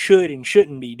what they should and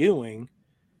shouldn't be doing.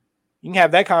 You can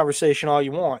have that conversation all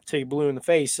you want till you're blue in the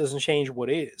face. Doesn't change what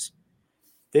is.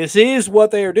 This is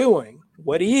what they are doing.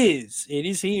 What is? It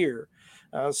is here.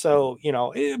 But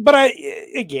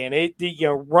again,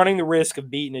 running the risk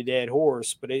of beating a dead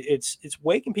horse, but it's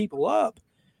waking people up.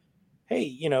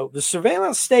 Hey, the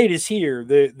surveillance state is here.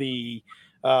 We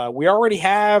already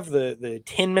have the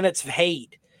 10 minutes of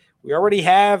hate. We already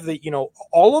have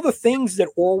all of the things that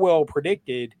Orwell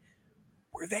predicted.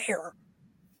 We're there.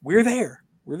 We're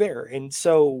there. And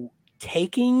so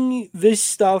taking this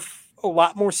stuff a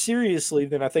lot more seriously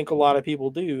than I think a lot of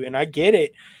people do. And I get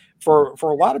it. For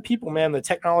a lot of people, man, the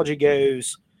technology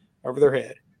goes over their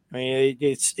head. I mean,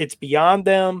 it's beyond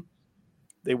them.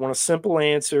 They want a simple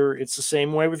answer. It's the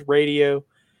same way with radio.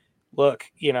 Look,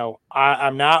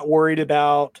 I'm not worried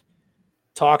about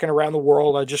talking around the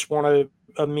world. I just want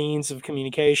a means of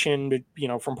communication,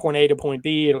 from point A to point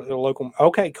B at a local.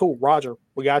 Okay, cool. Roger.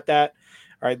 We got that.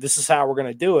 All right. This is how we're going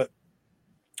to do it.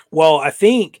 Well, I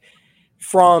think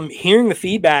from hearing the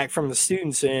feedback from the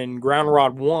students in Ground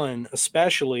Rod 1,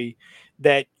 especially,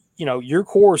 that, your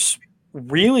course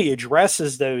really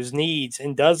addresses those needs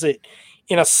and does it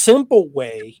in a simple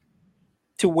way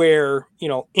to where,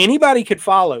 anybody could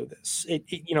follow this.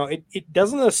 It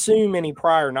doesn't assume any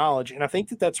prior knowledge. And I think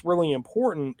that that's really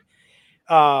important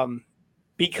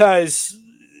because,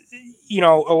 a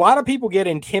lot of people get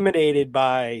intimidated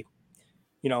by,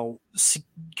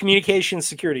 communication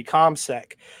security,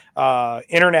 ComSec,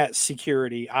 internet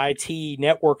security, IT,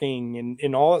 networking,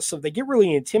 and all that stuff. They get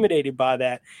really intimidated by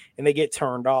that and they get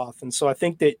turned off. And so I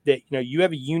think that you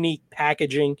have a unique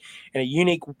packaging and a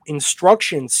unique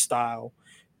instruction style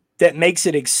that makes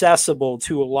it accessible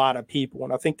to a lot of people.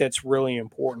 And I think that's really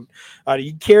important. Do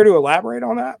you care to elaborate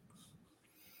on that?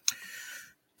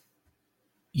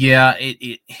 Yeah,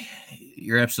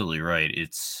 you're absolutely right.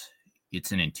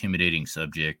 It's an intimidating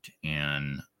subject,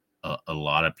 and a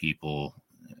lot of people,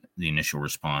 the initial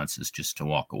response is just to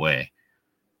walk away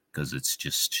because it's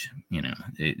just,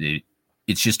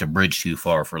 it's just a bridge too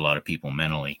far for a lot of people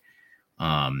mentally.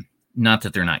 Not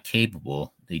that they're not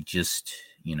capable. They just,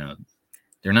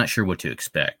 they're not sure what to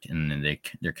expect. And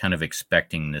they're kind of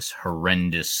expecting this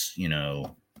horrendous,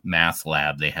 math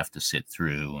lab they have to sit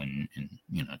through and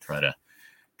try to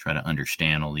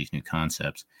understand all these new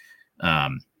concepts.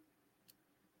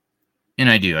 And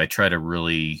I try to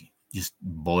really just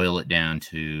boil it down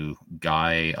to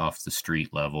guy off the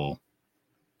street level.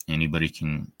 Anybody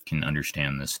can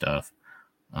understand this stuff,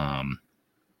 and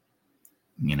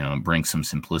bring some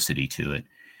simplicity to it.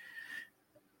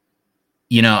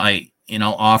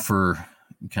 I'll offer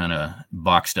kind of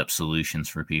boxed up solutions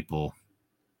for people,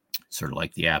 sort of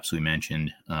like the apps we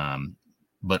mentioned.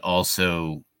 But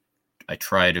also I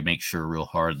try to make sure real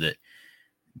hard that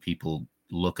people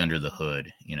look under the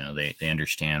hood. They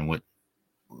understand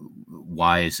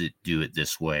why is it do it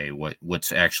this way?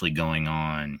 What's actually going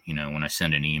on? When I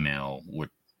send an email,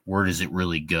 where does it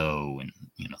really go? And,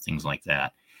 things like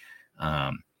that.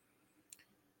 I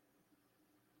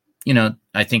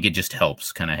think it just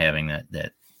helps kind of having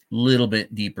that little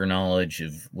bit deeper knowledge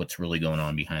of what's really going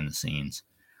on behind the scenes.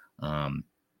 And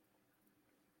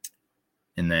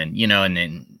then, and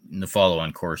then in the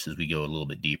follow-on courses, we go a little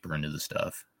bit deeper into the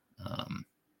stuff.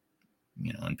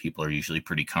 And people are usually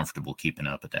pretty comfortable keeping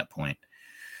up at that point.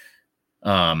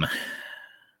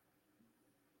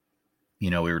 We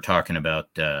were talking about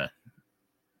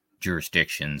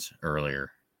jurisdictions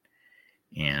earlier,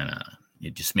 and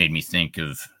it just made me think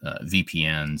of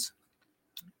VPNs.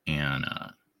 And,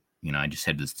 I just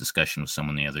had this discussion with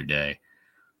someone the other day,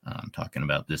 talking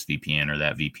about this VPN or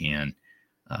that VPN.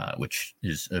 Which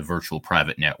is a virtual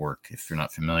private network. If you're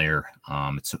not familiar,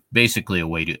 it's basically a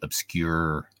way to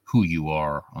obscure who you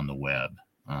are on the web.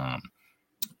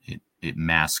 It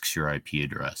masks your IP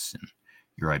address, and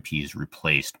your IP is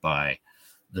replaced by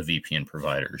the VPN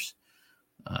provider's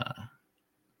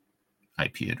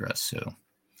IP address. So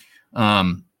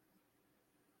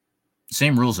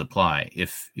same rules apply.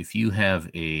 If you have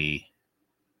a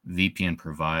VPN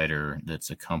provider that's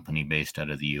a company based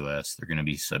out of the US, they're going to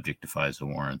be subject to FISA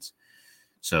warrants.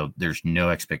 So there's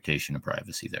no expectation of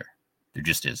privacy there. There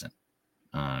just isn't.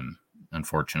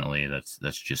 Unfortunately, that's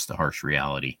just the harsh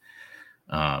reality.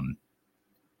 And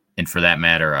for that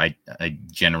matter, I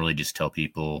generally just tell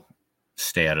people,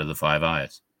 stay out of the Five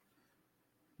Eyes.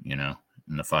 And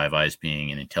the Five Eyes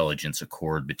being an intelligence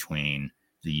accord between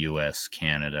the US,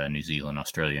 Canada, New Zealand,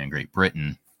 Australia, and Great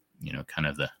Britain, kind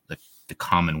of the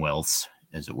commonwealths,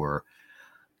 as it were.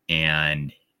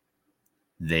 And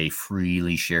they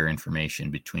freely share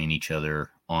information between each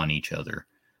other,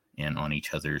 and on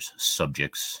each other's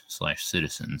subjects /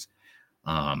 citizens.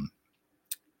 And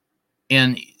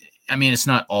I mean, it's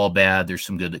not all bad. There's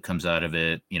some good that comes out of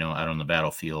it, out on the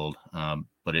battlefield.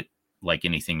 But it, like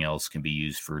anything else, can be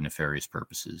used for nefarious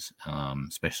purposes,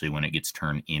 especially when it gets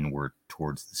turned inward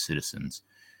towards the citizens.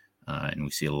 And we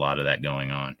see a lot of that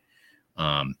going on.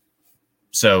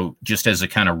 So just as a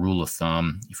kind of rule of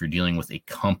thumb, if you're dealing with a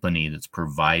company that's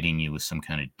providing you with some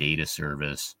kind of data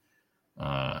service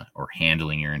or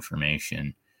handling your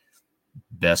information,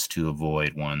 best to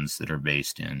avoid ones that are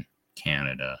based in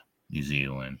Canada, New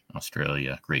Zealand,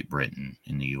 Australia, Great Britain,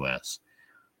 in the US.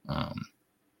 And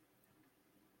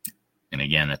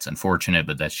again, that's unfortunate,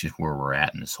 but that's just where we're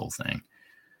at in this whole thing.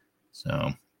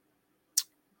 So,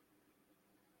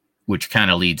 which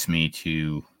kind of leads me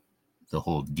to the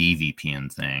whole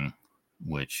DVPN thing,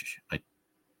 which I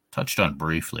touched on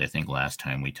briefly, I think, last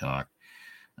time we talked.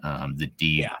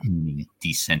 Meaning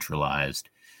decentralized.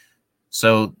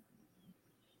 So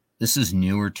this is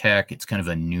newer tech. It's kind of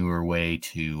a newer way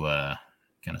to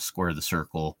kind of square the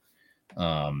circle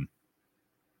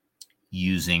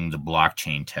using the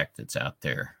blockchain tech that's out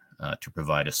there to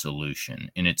provide a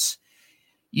solution. And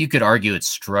you could argue it's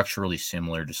structurally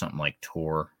similar to something like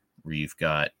Tor, where you've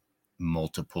got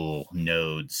multiple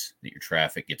nodes that your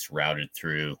traffic gets routed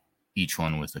through, each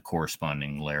one with a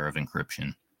corresponding layer of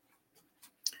encryption.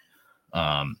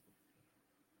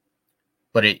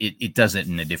 But it does it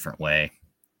in a different way.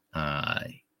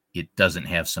 It doesn't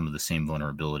have some of the same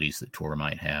vulnerabilities that Tor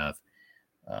might have.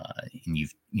 And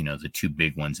the two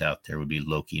big ones out there would be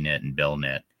LokiNet and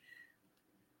Belnet.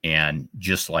 And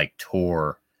just like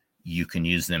Tor, you can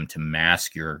use them to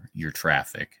mask your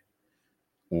traffic,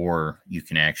 or you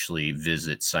can actually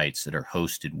visit sites that are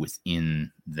hosted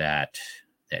within that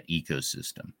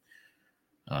ecosystem.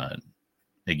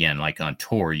 Again, like on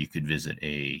Tor, you could visit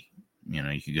you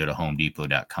could go to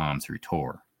homedepot.com through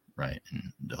Tor, right?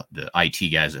 And the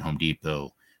IT guys at Home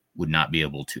Depot would not be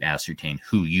able to ascertain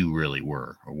who you really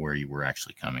were or where you were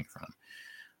actually coming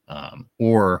from.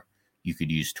 Or you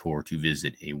could use Tor to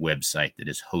visit a website that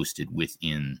is hosted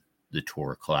within the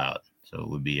Tor cloud. So it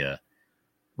would be a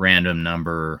random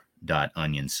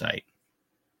number.onion site.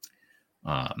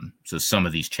 So some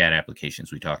of these chat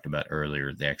applications we talked about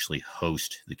earlier, they actually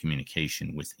host the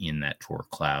communication within that Tor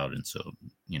cloud. And so,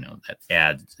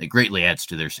 it greatly adds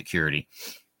to their security.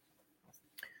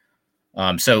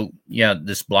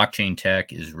 This blockchain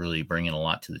tech is really bringing a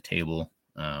lot to the table.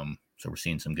 So we're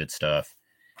seeing some good stuff.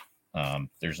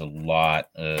 There's a lot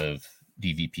of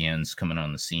DVPNs coming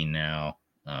on the scene now.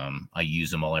 I use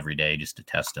them all every day just to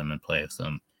test them and play with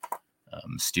them.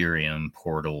 Mysterium,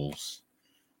 Portals,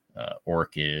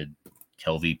 Orchid,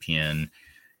 KelVPN,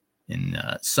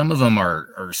 and some of them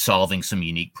are solving some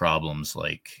unique problems.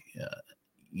 Like,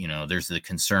 there's the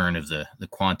concern of the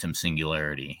quantum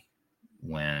singularity,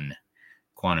 when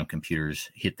quantum computers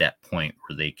hit that point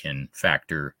where they can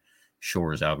factor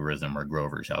Shor's algorithm or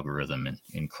Grover's algorithm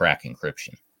and crack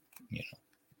encryption.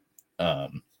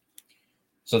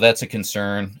 So that's a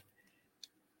concern.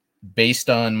 Based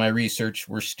on my research,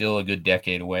 we're still a good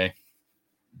decade away,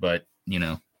 but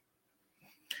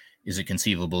is it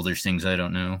conceivable? There's things I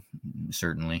don't know.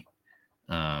 Certainly.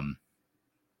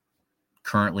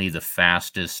 Currently, the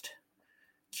fastest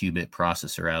qubit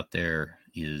processor out there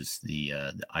is the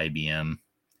IBM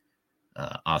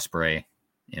Osprey,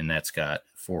 and that's got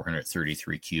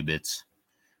 433 qubits,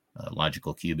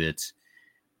 logical qubits.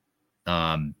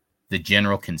 The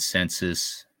general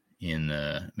consensus in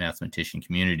the mathematician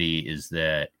community is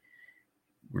that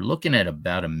we're looking at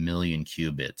about 1 million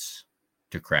qubits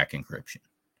to crack encryption.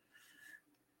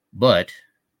 But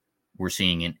we're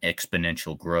seeing an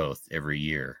exponential growth every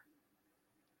year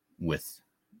you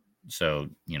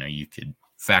could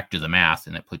factor the math,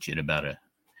 and that puts you at about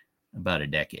about a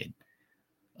decade.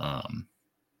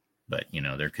 But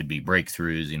there could be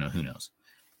breakthroughs. Who knows?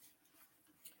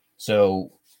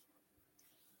 So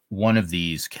one of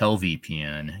these,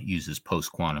 KelVPN, uses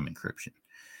post-quantum encryption.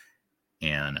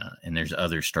 And there's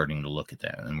others starting to look at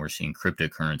that. And we're seeing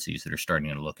cryptocurrencies that are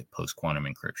starting to look at post-quantum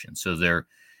encryption. So they're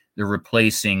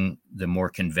replacing the more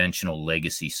conventional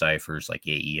legacy ciphers like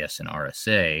AES and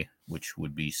RSA, which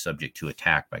would be subject to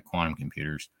attack by quantum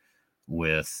computers,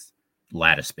 with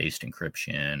lattice-based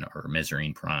encryption or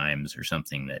Meserine primes or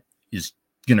something that is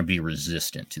going to be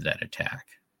resistant to that attack,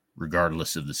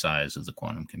 regardless of the size of the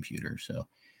quantum computer. So,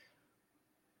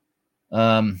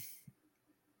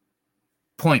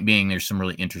 point being, there's some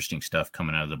really interesting stuff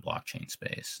coming out of the blockchain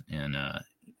space, and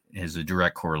has a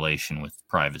direct correlation with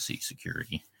privacy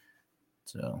security.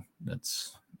 So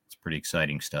it's pretty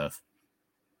exciting stuff.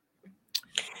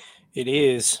 It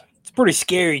is. It's pretty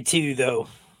scary too, though.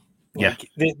 Like,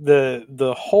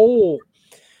 the whole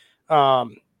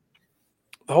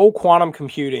quantum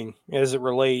computing as it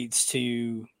relates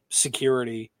to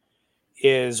security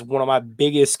is one of my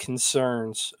biggest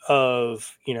concerns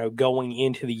of going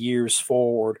into the years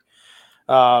forward.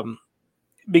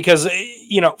 Because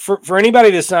for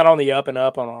anybody that's not on the up and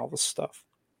up on all this stuff,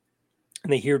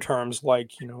 and they hear terms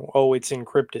like it's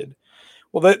encrypted.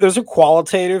 Well, those are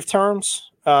qualitative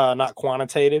terms, not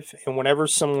quantitative. And whenever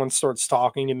someone starts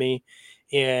talking to me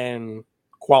in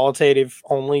qualitative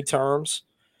only terms,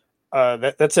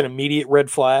 that's an immediate red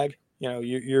flag.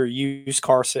 You're a used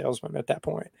car salesman at that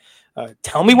point.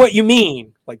 Tell me what you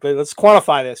mean. Like, let's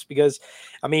quantify this, because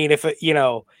if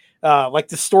like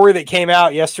the story that came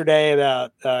out yesterday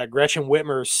about Gretchen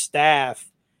Whitmer's staff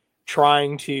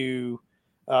trying to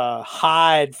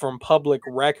hide from public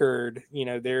record,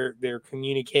 their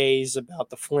communiques about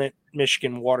the Flint,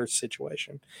 Michigan water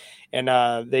situation, and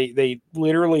they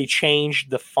literally changed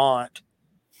the font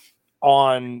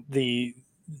on the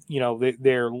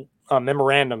their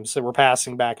memorandums that were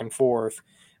passing back and forth.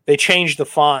 They changed the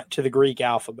font to the Greek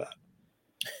alphabet.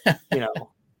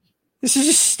 This is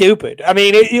just stupid.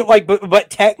 But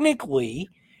technically,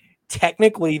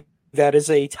 that is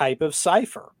a type of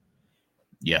cipher.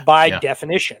 Yeah. By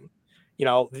definition,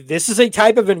 this is a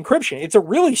type of encryption. It's a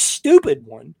really stupid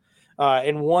one,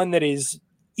 and one that is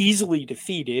easily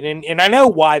defeated. And I know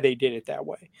why they did it that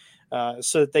way,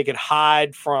 so that they could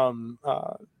hide from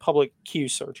public Q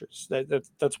searchers.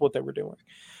 That's what they were doing.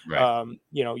 Right.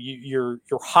 You're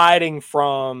hiding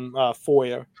from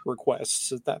FOIA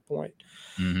requests at that point.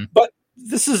 Mm-hmm. But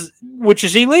which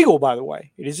is illegal, by the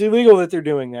way. It is illegal that they're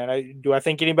doing that. Do I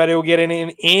think anybody will get in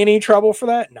any trouble for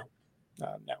that? No.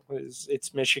 No,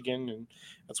 it's Michigan, and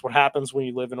that's what happens when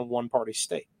you live in a one-party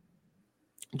state.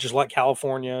 Just like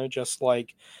California, just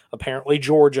like apparently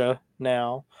Georgia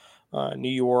now, New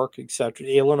York, etc.,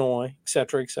 Illinois,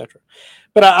 etc., etc.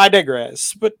 But I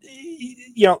digress. But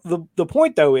the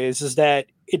point though is that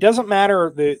it doesn't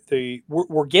matter.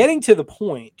 We're getting to the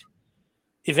point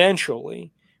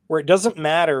eventually where it doesn't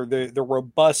matter the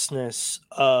robustness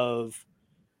of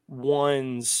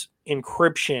one's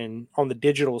encryption on the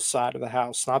digital side of the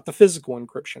house, not the physical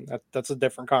encryption. That's a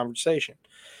different conversation.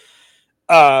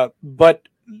 But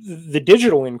the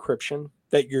digital encryption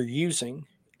that you're using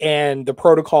and the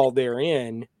protocol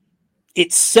therein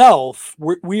itself,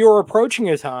 we are approaching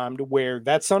a time to where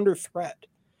that's under threat,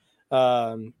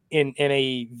 in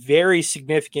a very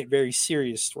significant, very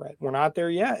serious threat. We're not there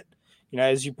yet,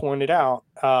 as you pointed out,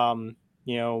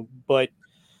 but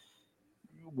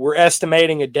we're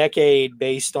estimating a decade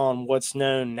based on what's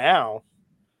known now.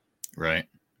 Right.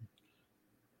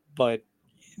 But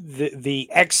the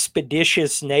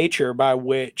expeditious nature by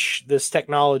which this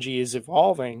technology is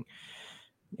evolving,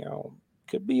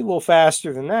 could be a little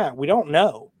faster than that. We don't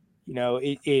know.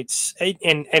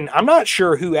 And I'm not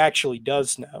sure who actually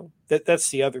does know. That's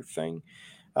the other thing.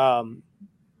 I'll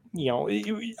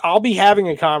be having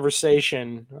a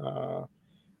conversation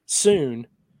soon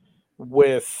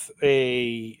with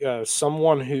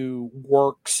someone who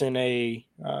works in a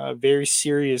very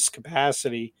serious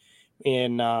capacity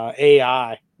in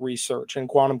AI research and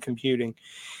quantum computing.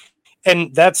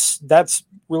 And that's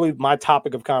really my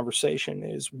topic of conversation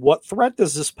is what threat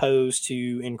does this pose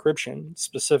to encryption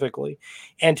specifically?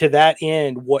 And to that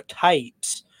end, what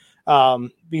types?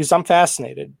 Because I'm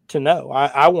fascinated to know.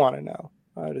 I want to know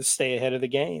to stay ahead of the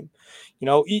game.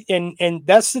 And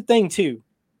that's the thing too.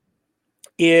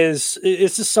 This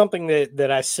is something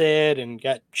that I said and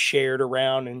got shared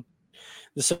around in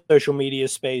the social media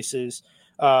spaces,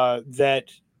 that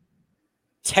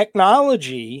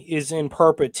technology is in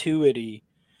perpetuity.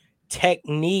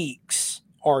 Techniques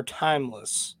are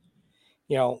timeless.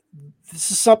 You know, this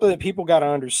is something that people got to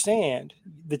understand.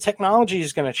 The technology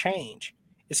is going to change.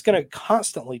 It's going to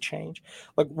constantly change.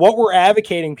 Like what we're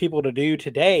advocating people to do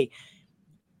today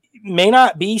may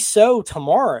not be so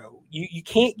tomorrow. You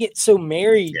can't get so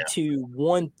married Yeah. to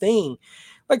one thing.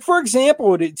 Like, for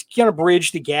example, to kind of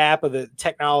bridge the gap of the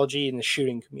technology in the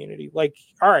shooting community. Like,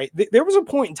 all right, there was a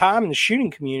point in time in the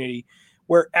shooting community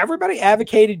where everybody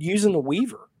advocated using the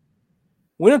Weaver.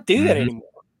 We don't do that anymore.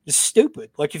 It's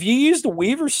stupid. Like, if you use the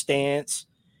Weaver stance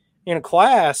in a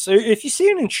class, or if you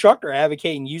see an instructor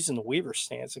advocating using the Weaver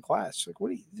stance in class, like, what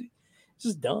are you? This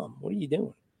is dumb. What are you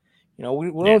doing? You know,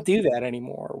 we don't do that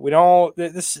anymore. We don't.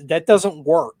 That doesn't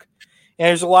work. And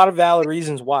there's a lot of valid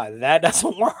reasons why that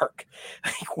doesn't work.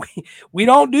 Like we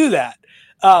don't do that.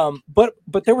 But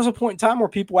there was a point in time where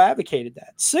people advocated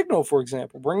that. Signal, for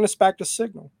example, bringing us back to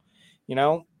Signal. You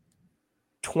know,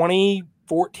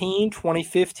 2014,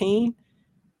 2015,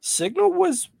 Signal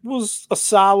was a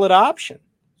solid option.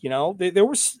 You know, there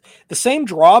was the same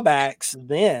drawbacks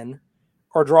then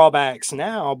or drawbacks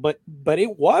now, but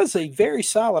it was a very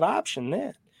solid option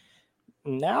then.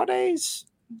 Nowadays,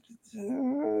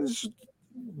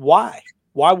 why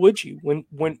would you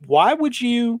why would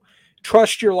you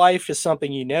trust your life to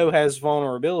something you know has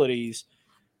vulnerabilities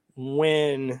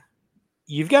when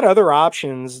you've got other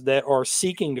options that are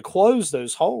seeking to close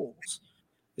those holes?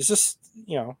 It's just,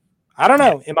 you know, I don't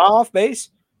know. Am I off base?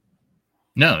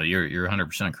 No, you're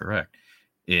 100% correct.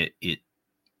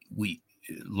 We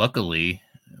luckily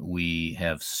we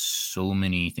have so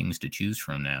many things to choose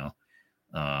from now.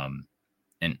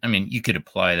 And I mean, you could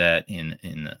apply that in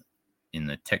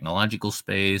the technological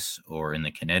space or in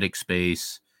the kinetic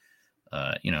space.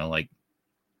 You know, like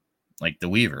the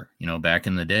Weaver. You know, back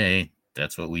in the day,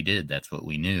 that's what we did. That's what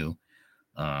we knew.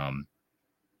 And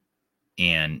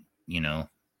you know,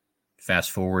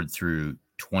 fast forward through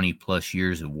 20 plus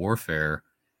years of warfare,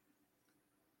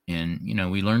 and you know,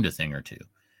 we learned a thing or two.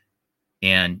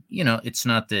 And you know, it's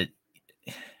not that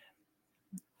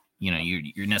you know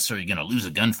you're necessarily going to lose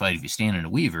a gunfight if you stand in a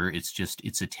Weaver. It's just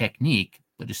it's a technique,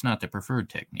 but it's not the preferred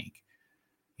technique.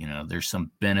 You know, there's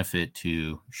some benefit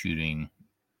to shooting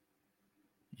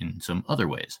in some other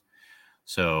ways.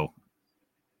 So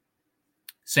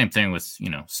same thing with, you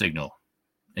know, Signal.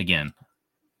 Again,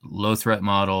 low threat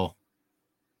model,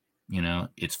 you know,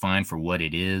 it's fine for what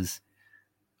it is,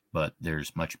 but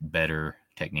there's much better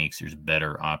techniques. There's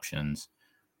better options,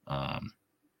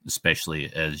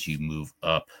 especially as you move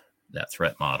up that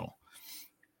threat model.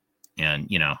 And,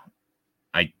 you know,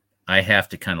 I have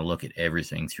to kind of look at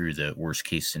everything through the worst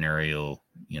case scenario,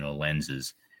 you know,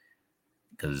 lenses,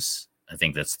 because I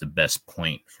think that's the best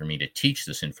point for me to teach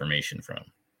this information from,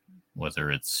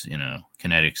 whether it's, you know,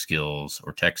 kinetic skills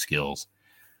or tech skills,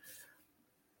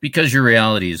 because your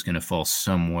reality is going to fall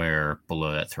somewhere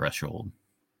below that threshold,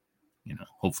 you know,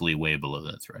 hopefully way below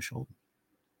that threshold.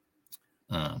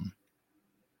 But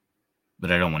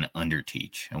I don't want to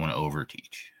underteach. I want to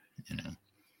overteach, you know?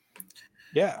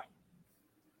 Yeah.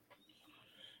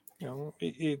 You know,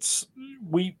 it's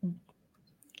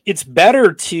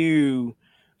better to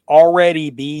already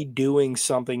be doing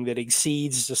something that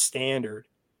exceeds the standard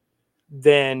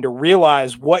than to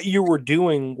realize what you were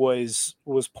doing was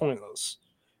pointless,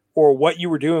 or what you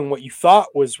were doing, what you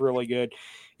thought was really good.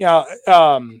 You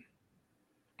know,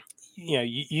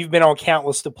 you've been on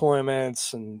countless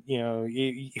deployments, and you know,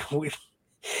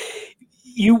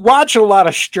 you watch a lot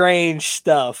of strange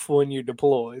stuff when you're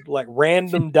deployed, like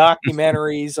random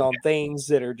documentaries on things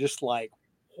that are just like,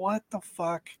 what the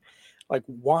fuck? Like,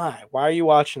 why are you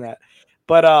watching that?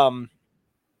 But,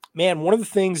 man, one of the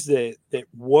things that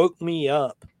woke me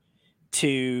up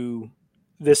to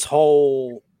this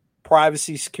whole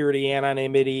privacy, security,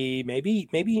 anonymity, maybe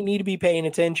you need to be paying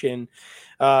attention,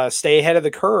 stay ahead of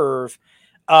the curve.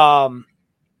 You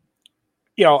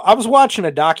know, I was watching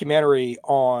a documentary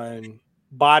on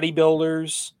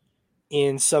bodybuilders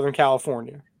in Southern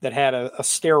California that had a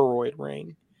steroid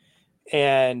ring,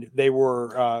 and they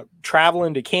were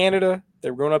traveling to Canada. They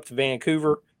were going up to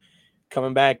Vancouver,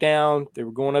 coming back down. They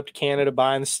were going up to Canada,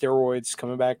 buying the steroids,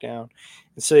 coming back down.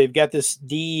 And so they've got this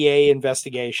DEA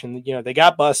investigation. You know, they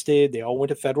got busted. They all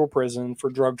went to federal prison for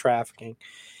drug trafficking,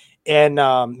 and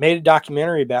made a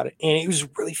documentary about it. And it was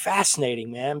really fascinating,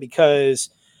 man, because,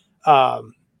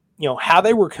 you know, how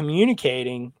they were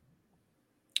communicating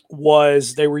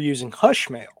was they were using hush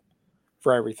mail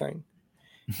for everything,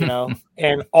 you know,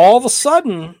 and all of a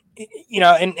sudden, you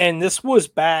know, and this was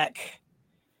back,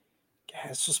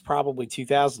 this was probably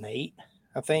 2008,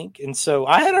 I think. And so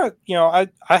I had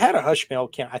I had a hush mail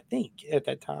account, I think, at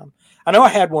that time. I know I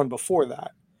had one before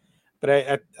that, but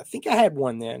I think I had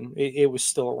one then. It was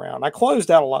still around. I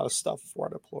closed out a lot of stuff before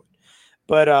I deployed,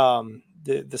 but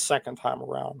the second time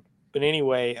around. But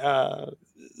anyway,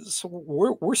 so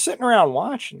we're sitting around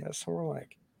watching this, and we're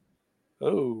like,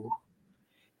 oh,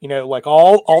 like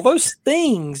all those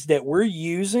things that we're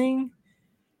using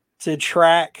to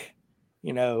track,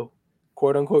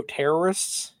 quote unquote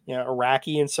terrorists,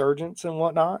 Iraqi insurgents and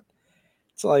whatnot.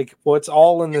 It's like, well, it's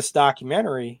all in this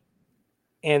documentary,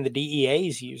 and the DEA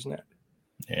is using it.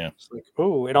 Yeah. It's like,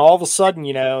 oh, and all of a sudden,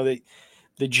 the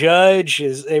judge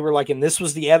they were like, and this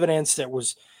was the evidence that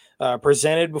was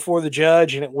presented before the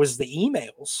judge, and it was the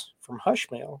emails from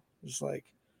Hushmail. It's like,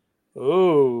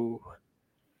 oh,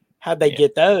 how'd they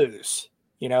get those?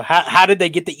 How did they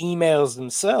get the emails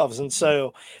themselves? And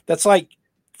so that's like,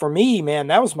 for me, man,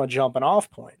 that was my jumping off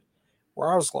point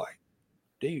where I was like,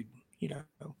 dude, you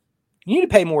need to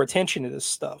pay more attention to this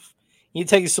stuff. You need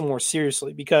to take it some more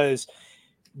seriously, because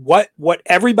what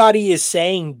everybody is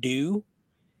saying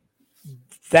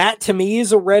that to me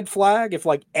is a red flag. If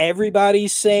like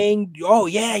everybody's saying, oh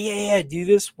yeah, do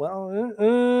this.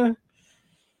 Well,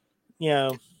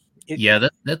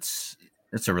 that's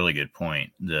a really good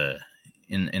point.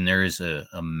 And there is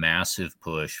a massive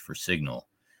push for Signal,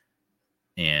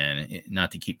 and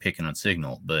not to keep picking on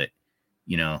Signal, but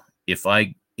if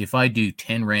I do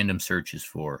 10 random searches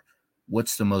for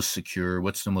what's the most secure,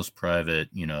 what's the most private,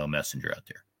 messenger out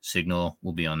there, Signal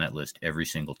will be on that list every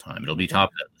single time. It'll be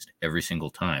top of that list every single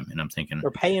time. And I'm thinking,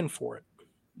 they're paying for it.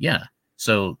 Yeah.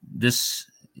 So this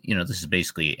is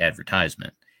basically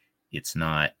advertisement. It's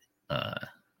not,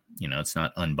 it's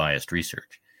not unbiased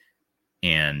research.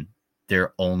 And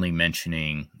they're only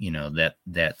mentioning,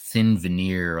 that thin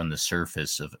veneer on the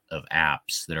surface of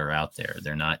apps that are out there.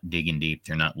 They're not digging deep.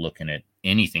 They're not looking at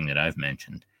anything that I've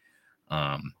mentioned.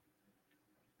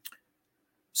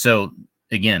 So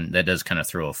again, that does kind of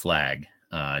throw a flag,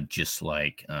 just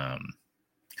like,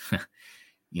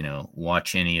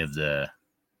 watch any of the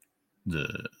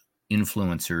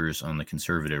influencers on the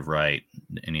conservative right,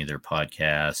 any of their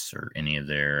podcasts or any of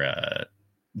their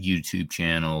YouTube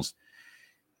channels,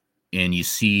 and you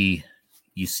see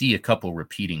a couple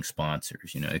repeating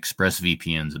sponsors.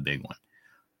 ExpressVPN's a big one.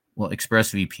 Well,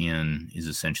 ExpressVPN is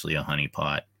essentially a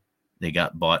honeypot. They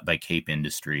got bought by Cape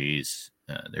Industries.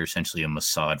 They're essentially a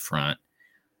Mossad front,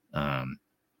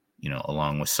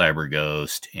 along with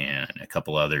CyberGhost and a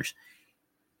couple others.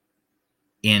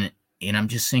 And I'm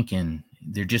just thinking,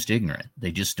 they're just ignorant.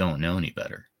 They just don't know any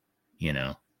better,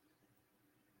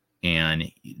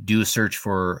 And do a search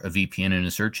for a VPN in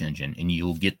a search engine, and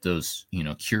you'll get those,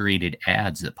 curated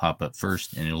ads that pop up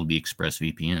first, and it'll be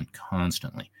ExpressVPN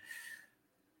constantly.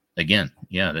 Again,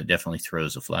 yeah, that definitely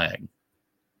throws a flag.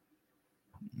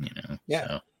 Yeah.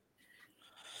 So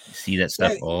you see that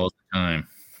stuff all the time.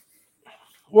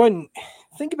 When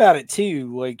think about it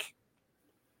too, like,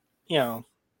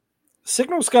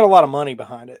 Signal's got a lot of money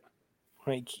behind it.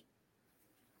 Like,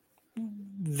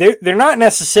 they're not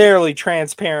necessarily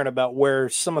transparent about where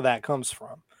some of that comes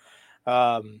from.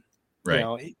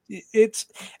 Right. It's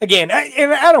again,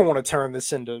 I don't want to turn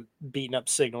this into beating up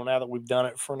Signal now that we've done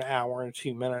it for an hour and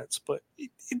 2 minutes, but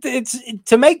it's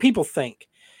to make people think,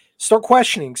 start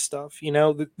questioning stuff.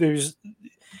 There's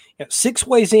 6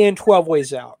 ways in, 12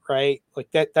 ways out, right? Like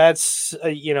that's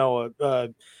a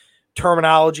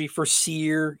terminology for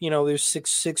SEER. There's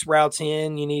six routes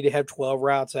in, you need to have 12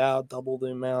 routes out, double the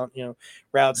amount,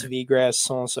 routes of egress,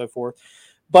 so on and so forth.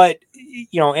 But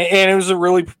and it was a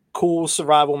really cool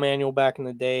survival manual back in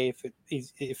the day.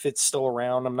 If it's still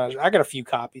around, I got a few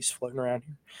copies floating around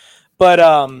here. But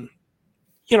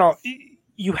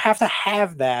you have to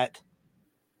have that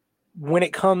when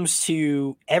it comes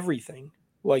to everything.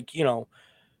 Like,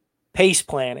 pace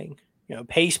planning.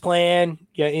 Pace plan,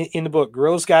 in the book,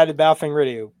 Guerrilla's Guide to Battlefield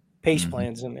Radio, pace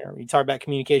plans in there. You talk about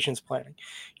communications planning,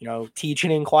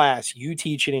 teaching in class, you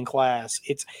teach it in class.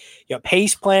 It's,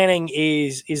 pace planning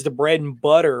is the bread and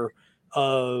butter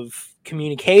of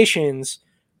communications,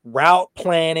 route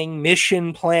planning,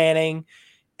 mission planning,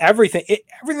 everything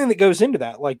that goes into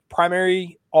that, like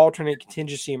primary, alternate,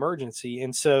 contingency, emergency.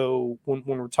 And so when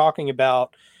we're talking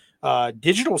about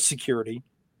digital security,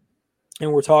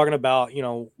 and we're talking about,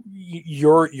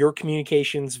 your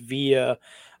communications via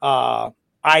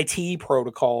IT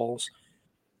protocols,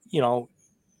 you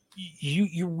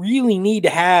really need to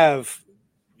have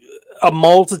a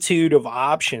multitude of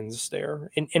options there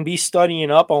and be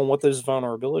studying up on what those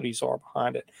vulnerabilities are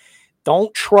behind it.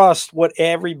 Don't trust what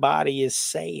everybody is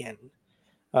saying,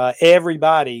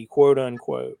 everybody, quote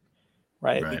unquote,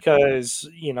 right? Because,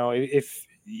 if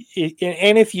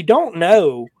you don't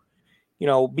know,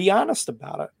 be honest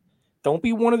about it. Don't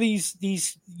be one of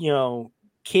these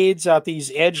kids out,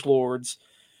 these edgelords,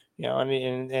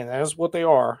 and that's what they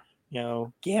are.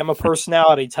 Gamma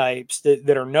personality types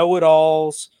that are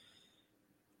know-it-alls.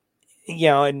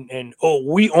 And oh,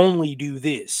 we only do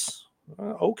this.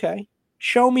 Okay,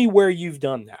 show me where you've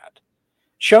done that.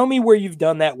 Show me where you've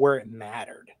done that where it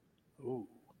mattered. Ooh.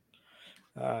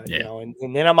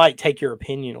 And then I might take your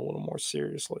opinion a little more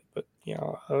seriously. But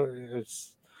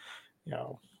it's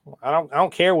I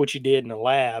don't care what you did in the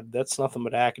lab. That's nothing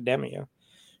but academia.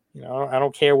 I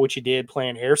don't care what you did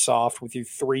playing airsoft with your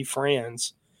 3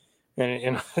 friends,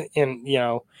 and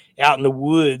out in the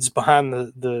woods behind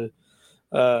the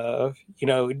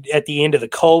at the end of the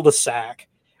cul-de-sac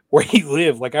where you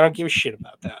live. Like, I don't give a shit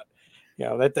about that.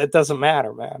 That doesn't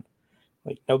matter, man.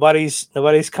 Like, nobody's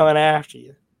coming after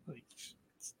you. Like,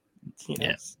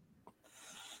 it's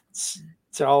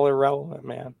all irrelevant,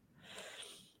 man.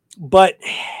 But,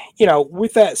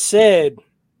 with that said,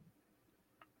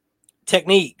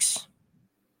 techniques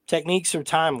are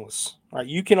timeless, right?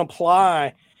 You can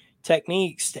apply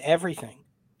techniques to everything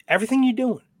you're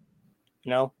doing,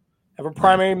 have a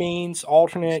primary means,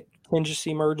 alternate,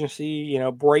 contingency, emergency,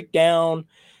 break down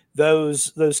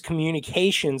those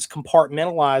communications,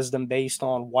 compartmentalize them based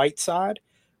on white side,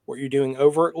 what you're doing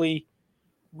overtly,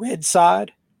 red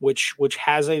side, which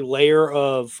has a layer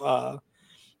of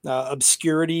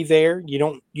obscurity there. You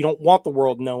don't want the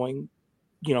world knowing.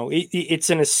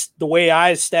 It's the way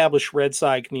I establish red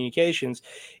side communications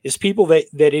is people that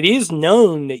it is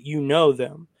known that you know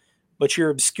them, but you're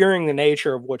obscuring the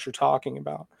nature of what you're talking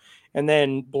about. And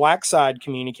then black side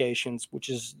communications, which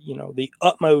is, the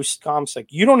utmost ComSec.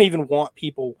 You don't even want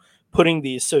people putting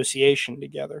the association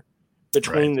together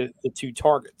between the 2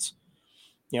 targets.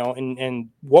 And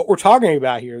what we're talking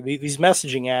about here, these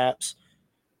messaging apps,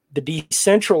 the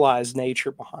decentralized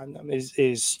nature behind them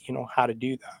is how to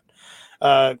do that.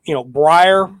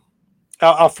 Briar,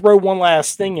 I'll throw one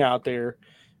last thing out there.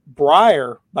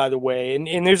 Briar, by the way,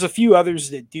 and there's a few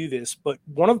others that do this, but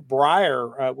one of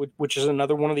Briar, which is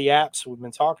another one of the apps we've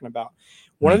been talking about,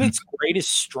 one of its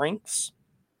greatest strengths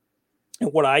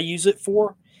and what I use it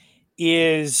for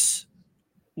is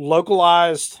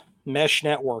localized mesh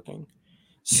networking.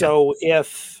 So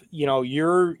if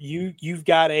you've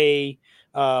got a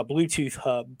Bluetooth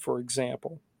hub, for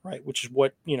example, right, which is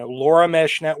what LoRa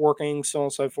mesh networking, so on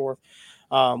and so forth,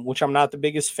 which I'm not the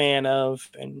biggest fan of,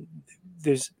 and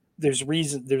there's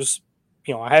reason,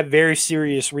 I have very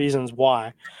serious reasons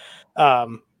why,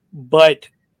 but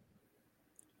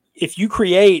if you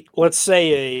create, let's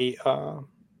say a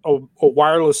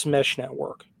wireless mesh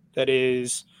network that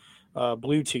is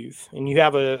Bluetooth, and you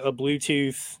have a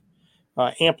Bluetooth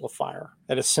amplifier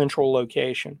at a central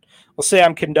location. Let's say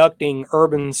I'm conducting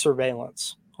urban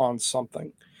surveillance on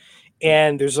something,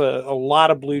 and there's a lot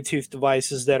of Bluetooth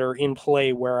devices that are in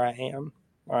play where I am.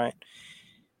 All right.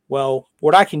 Well,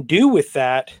 what I can do with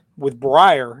that, with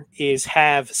Briar, is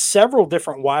have several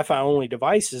different Wi-Fi only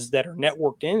devices that are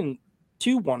networked in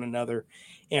to one another,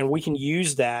 and we can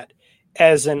use that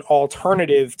as an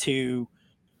alternative to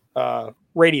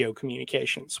radio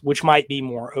communications, which might be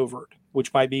more overt,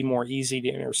 which might be more easy to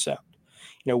intercept.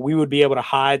 We would be able to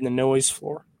hide in the noise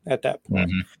floor at that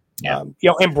point.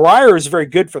 And Briar is very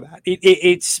good for that.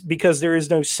 It's because there is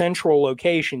no central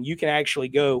location. You can actually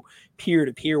go peer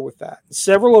to peer with that.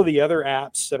 Several of the other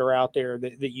apps that are out there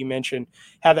that you mentioned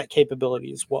have that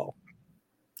capability as well.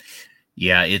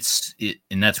 Yeah,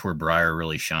 and that's where Briar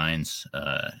really shines.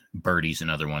 Birdie's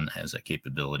another one that has that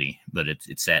capability, but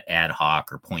it's that ad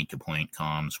hoc or point-to-point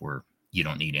comms where you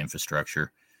don't need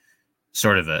infrastructure.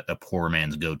 Sort of a poor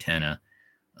man's Gotenna.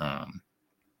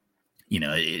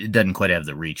 It doesn't quite have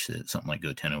the reach that something like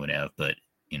Gotenna would have, but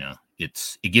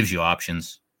it gives you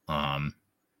options,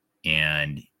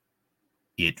 and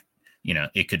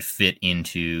it could fit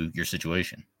into your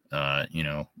situation.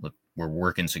 Look, we're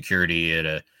working security at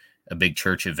a big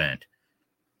church event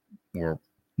where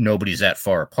nobody's that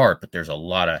far apart, but there's a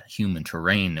lot of human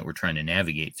terrain that we're trying to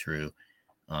navigate through.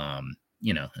 And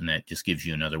that just gives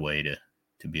you another way to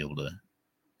be able to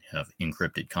have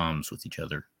encrypted comms with each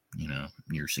other,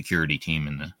 your security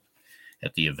team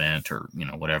at the event or,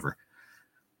 whatever.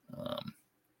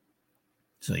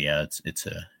 So yeah, it's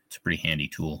a pretty handy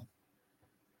tool.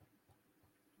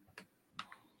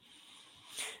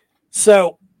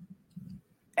 So,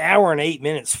 hour and 8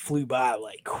 minutes flew by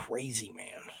like crazy, man.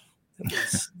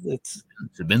 It's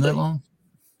it been that long?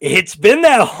 It's been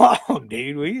that long,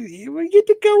 dude. We get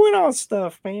to going on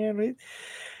stuff, man.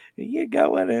 We get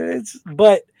going,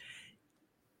 but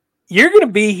you're gonna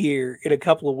be here in a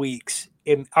couple of weeks,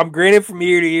 and I'm grinning from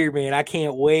ear to ear, man. I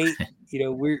can't wait.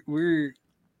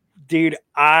 Dude,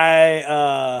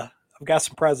 I've got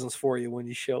some presents for you when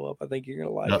you show up. I think you're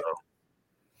gonna like it.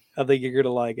 I think you're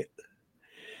gonna like it.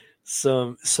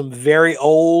 Some very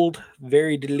old,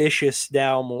 very delicious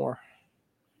Dalmore.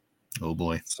 Oh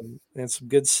boy. And some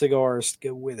good cigars to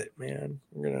go with it, man.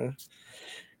 We're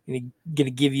gonna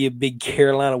give you a big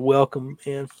Carolina welcome,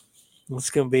 man.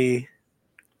 It's gonna be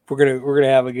we're gonna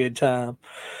have a good time.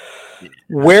 Yeah.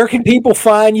 Where can people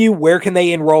find you? Where can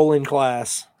they enroll in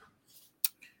class?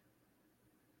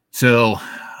 So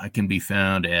I can be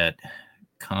found at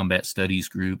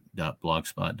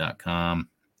combatstudiesgroup.blogspot.com.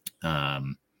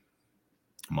 I'm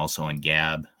also on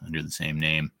Gab under the same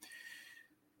name.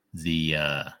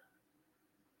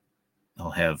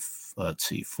 I'll have,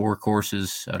 4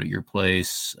 courses out at your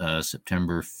place.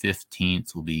 September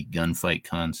 15th will be Gunfight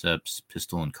Concepts,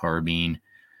 Pistol and Carbine.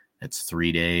 That's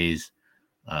 3 days.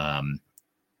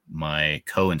 My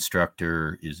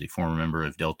co-instructor is a former member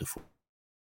of Delta Force.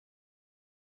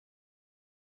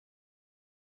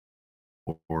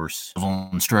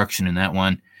 Instruction in that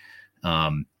one.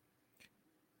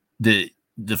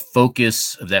 The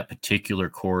focus of that particular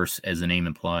course, as the name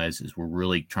implies, is we're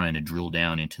really trying to drill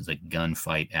down into the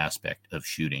gunfight aspect of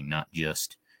shooting, not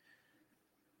just,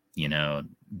 getting out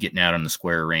on the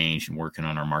square range and working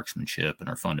on our marksmanship and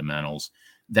our fundamentals.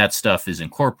 That stuff is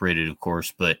incorporated, of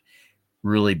course, but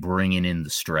really bringing in the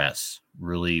stress,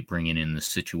 really bringing in the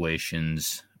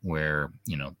situations where,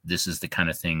 this is the kind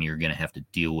of thing you're going to have to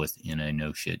deal with in a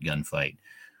no-shit gunfight.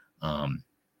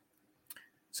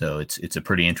 So it's a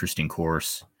pretty interesting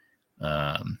course.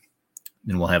 Then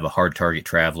we'll have a Hard Target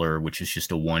Traveler, which is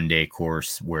just a 1-day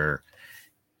course where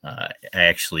I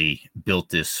actually built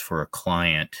this for a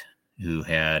client who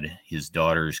had his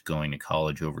daughters going to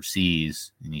college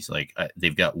overseas. And he's like,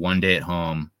 they've got 1 day at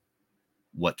home.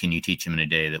 What can you teach them in a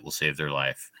day that will save their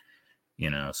life?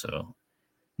 So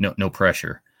no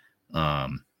pressure.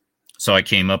 So I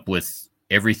came up with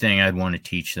everything I'd want to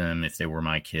teach them if they were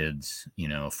my kids,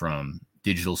 from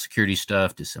digital security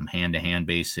stuff to some hand-to-hand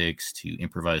basics to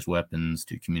improvised weapons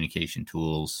to communication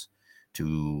tools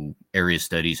to area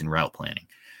studies and route planning.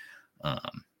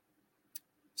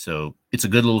 So it's a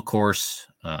good little course.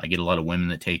 I get a lot of women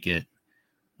that take it.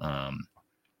 And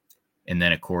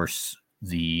then, of course,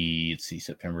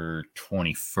 September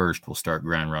 21st, we'll start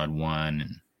Ground Rod 1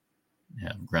 and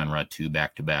have Ground Rod 2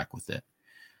 back-to-back with it.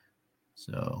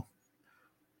 So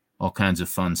all kinds of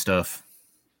fun stuff.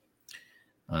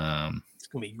 It's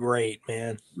gonna be great,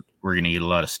 man. We're gonna eat a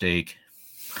lot of steak.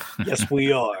 Yes,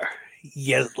 we are.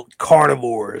 Yes,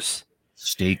 carnivores.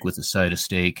 Steak with a side of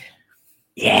steak.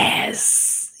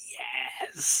 Yes.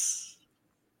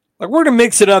 Like, we're gonna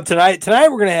mix it up tonight. Tonight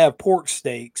we're gonna have pork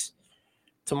steaks.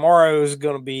 Tomorrow is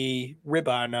gonna be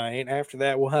ribeye night. After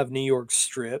that, we'll have New York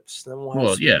strips. Then we'll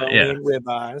have some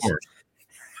ribeyes.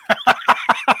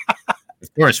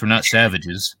 Of course, we're not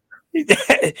savages.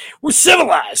 We're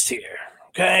civilized here.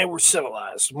 Okay, we're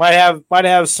civilized. Might have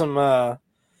some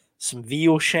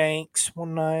veal shanks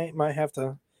one night. Might have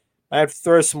to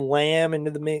throw some lamb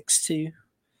into the mix too.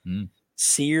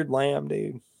 Seared lamb,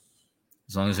 dude.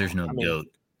 As long as there's no goat.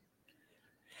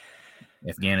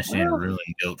 Afghanistan ruined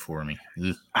goat for me.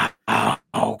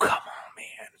 Oh, come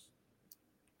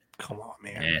on,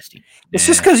 man. Nasty. It's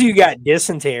just because you got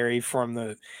dysentery from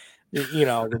the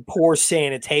poor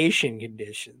sanitation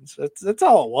conditions. That's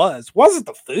all it was. It wasn't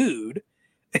the food.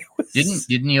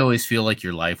 Didn't you always feel like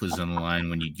your life was on the line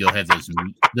when you go have those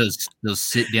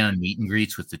sit down meet and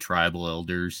greets with the tribal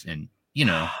elders, and you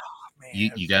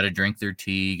got to drink their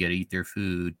tea, you got to eat their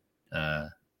food.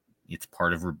 It's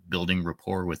part of building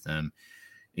rapport with them,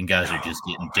 and guys are just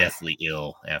getting deathly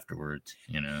ill afterwards.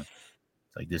 It's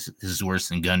like this is worse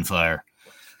than gunfire.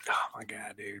 Oh my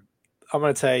god, dude! I'm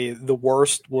gonna tell you, the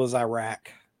worst was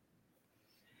Iraq.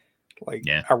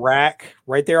 Iraq,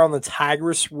 right there on the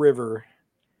Tigris River.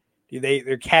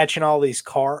 They're catching all these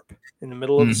carp in the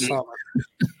middle of the summer.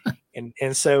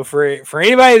 And so for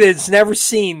anybody that's never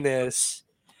seen this,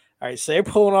 all right, so they're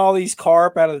pulling all these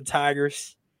carp out of the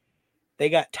Tigris. They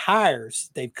got tires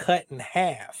they've cut in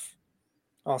half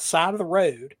on the side of the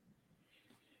road.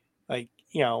 Like,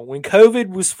 when COVID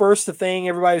was first a thing,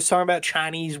 everybody was talking about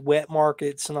Chinese wet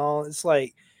markets and all. It's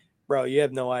like, bro, you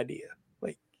have no idea.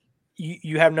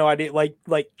 You have no idea.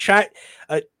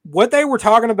 What they were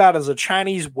talking about as a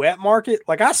Chinese wet market.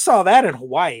 Like, I saw that in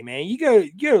Hawaii, man. You go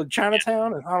to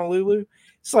Chinatown and Honolulu.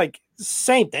 It's like the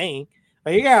same thing.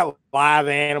 Like, you got live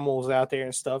animals out there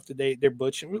and stuff that they're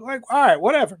butchering. We're like, all right,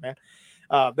 whatever, man.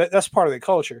 That's part of the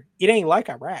culture. It ain't like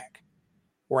Iraq.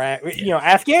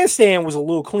 Afghanistan was a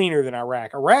little cleaner than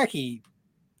Iraq. Iraqi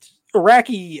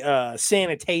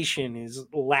sanitation is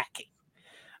lacking.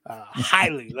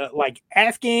 Highly like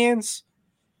Afghans,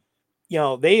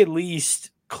 they at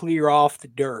least clear off the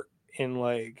dirt and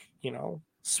like,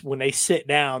 when they sit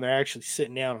down, they're actually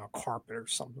sitting down on a carpet or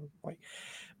something. Like,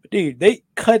 but dude, they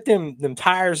cut them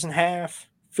tires in half,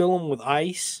 fill them with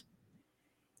ice,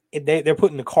 and they're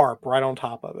putting the carp right on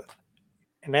top of it,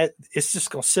 and that it's just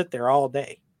gonna sit there all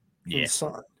day in the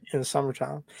sun in the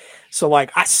summertime. So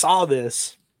like, I saw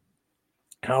this,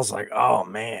 and I was like, oh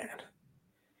man,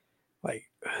 like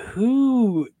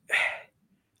who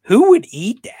would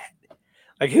eat that?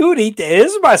 Like, who would eat that?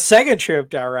 This is my second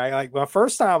trip to Iraq. Like, my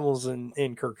first time was in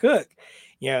Kirkuk.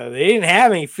 They didn't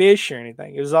have any fish or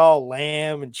anything. It was all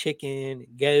lamb and chicken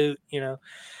and goat,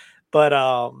 but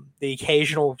the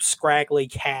occasional scraggly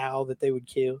cow that they would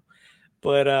kill.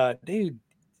 But dude,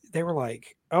 they were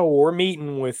like, oh, we're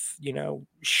meeting with,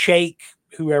 Sheikh,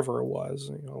 whoever it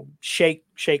was, Sheikh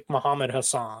Mohammed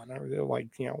Hassan, or they're like,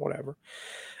 whatever.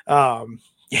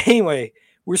 Anyway,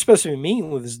 we're supposed to be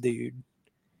meeting with this dude.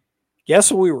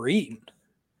 Guess what we were eating?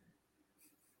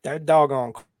 That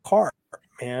doggone carp,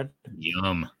 man.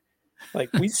 Yum.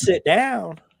 Like, we sit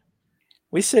down.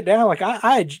 Like, I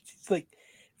had, like,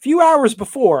 a few hours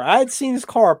before, I had seen this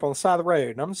carp on the side of the road,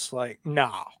 and I'm just like,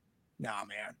 nah,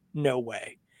 man, no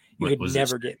way. You could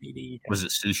never get me to eat it. Was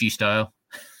it sushi style?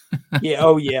 Yeah.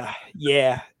 Oh, yeah.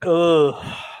 Yeah.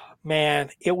 Ugh, man.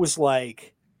 It was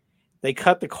like they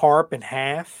cut the carp in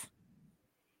half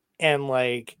and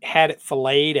like had it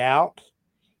filleted out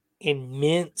and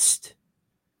minced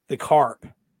the carp.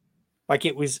 Like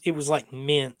it was like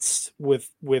minced with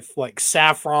like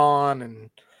saffron and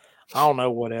I don't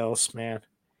know what else, man.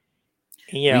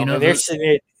 And, and they're sitting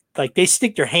there, like they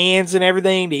stick their hands and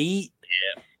everything to eat.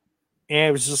 Yeah. And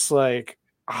it was just like,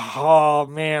 oh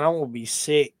man, I'm gonna be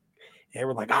sick. And they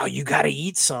were like, oh, you gotta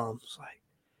eat some. It's like,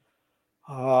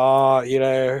 oh,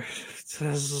 it's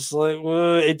just like,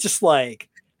 well, it just like,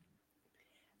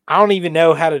 I don't even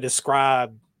know how to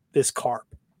describe this carp.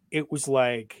 It was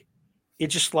like,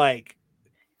 it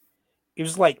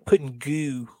was like putting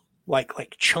goo, like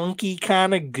chunky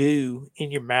kind of goo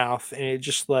in your mouth, and it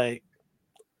just like,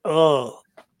 well,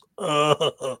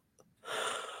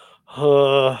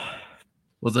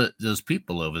 those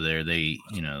people over there, they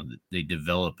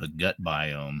develop a gut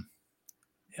biome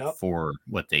for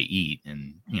what they eat,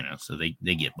 and so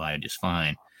they get by just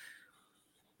fine.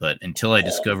 But until I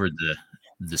discovered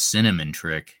the cinnamon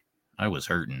trick, I was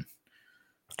hurting.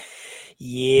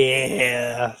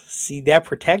 Yeah, see, that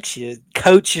protects you,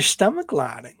 coats your stomach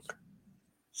lining.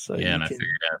 So yeah, and I figured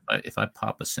out if I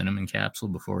pop a cinnamon capsule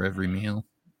before every meal,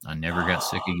 I never got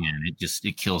sick again.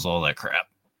 It kills all that crap.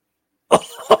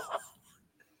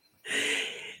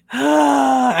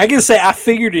 I can say I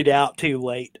figured it out too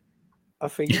late.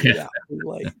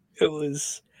 It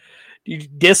was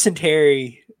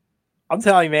dysentery. I'm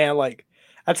telling you, man, like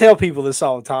I tell people this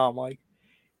all the time, like,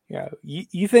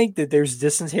 you think that there's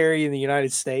dysentery in the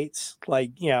United States?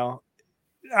 Like, all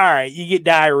right, you get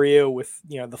diarrhea with,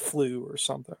 the flu or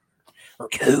something, or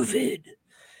COVID.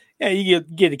 Yeah, you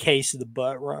get a case of the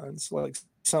butt runs, like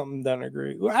something doesn't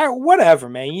agree. Whatever,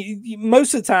 man. You,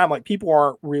 most of the time, like people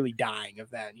aren't really dying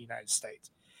of that in the United States.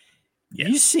 Yeah.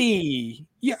 You see,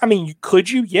 I mean, could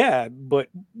you? Yeah, but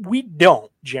we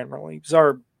don't generally. Because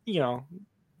our,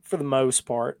 for the most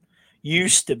part,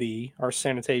 used to be our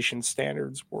sanitation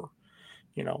standards were,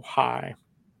 high.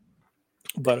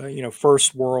 But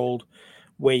first world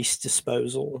waste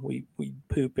disposal, we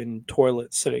poop in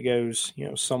toilets that it goes,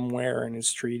 somewhere and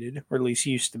is treated, or at least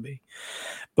used to be.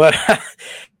 But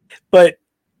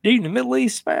dude, in the Middle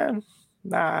East, man,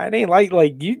 nah, it ain't like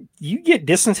you get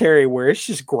dysentery where it's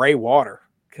just gray water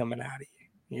coming out of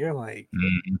you. You're like,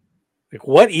 like,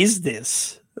 what is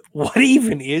this? What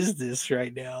even is this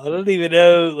right now? I don't even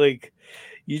know. Like,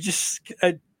 you just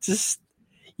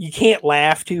you can't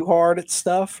laugh too hard at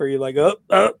stuff, or you're like,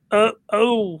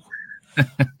 oh.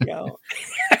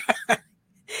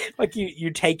 Like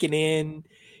you're taking in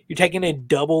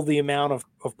double the amount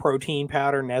of protein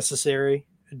powder necessary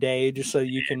a day just so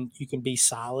you can be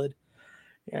solid.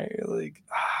 Yeah, you're like,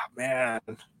 man,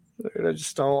 I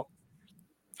just don't.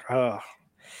 So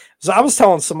I was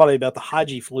telling somebody about the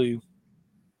Haji flu.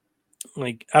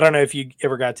 Like, I don't know if you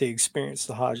ever got to experience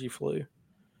the Haji flu,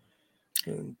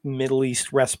 the Middle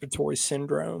East respiratory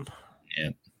syndrome. Yeah.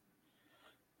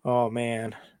 Oh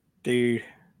man, dude,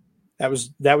 that was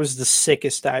the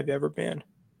sickest I've ever been,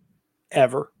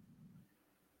 ever.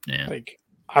 Yeah. Like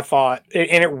I thought,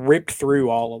 and it ripped through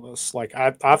all of us. Like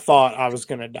I thought I was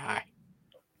gonna die,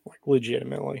 like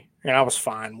legitimately, and I was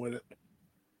fine with it. It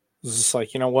was just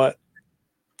like, you know what?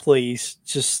 Please,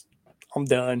 just I'm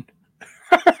done.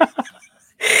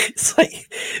 It's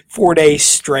like 4 days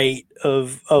straight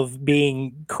of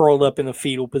being curled up in a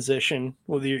fetal position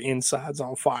with your insides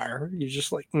on fire. You're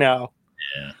just like, no,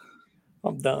 Yeah.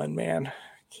 I'm done, man.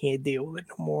 Can't deal with it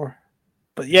no more.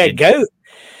 But yeah, It- goat.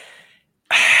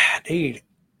 Dude,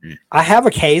 I have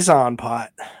a Kazan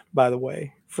pot, by the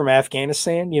way, from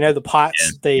Afghanistan. You know the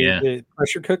pots, Yeah. the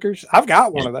pressure cookers. I've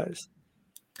got one Yeah. of those.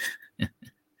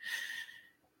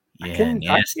 I Yeah, can get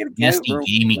a goat nasty real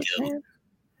gamey quick, goat.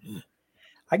 man.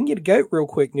 I can get a goat real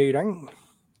quick, dude. I can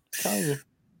tell you.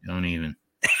 Don't even.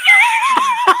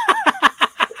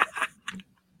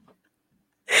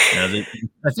 Now,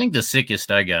 I think the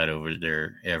sickest I got over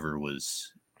there ever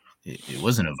was, it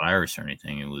wasn't a virus or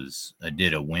anything. It was, I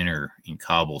did a winter in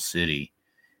Kabul City,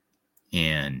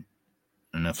 and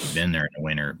I don't know if you've been there in the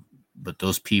winter, but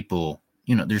those people,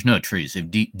 there's no trees.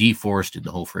 They've deforested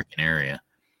the whole freaking area.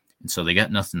 And so they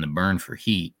got nothing to burn for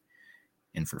heat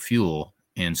and for fuel.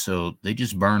 And so they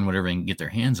just burn whatever they can get their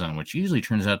hands on, which usually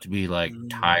turns out to be like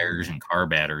tires and car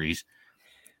batteries.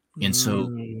 And so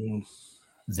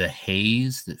the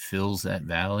haze that fills that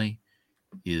valley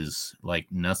is like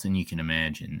nothing you can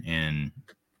imagine. And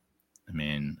I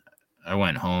mean, I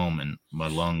went home and my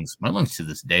lungs to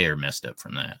this day are messed up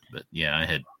from that. But yeah, I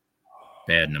had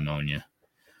bad pneumonia.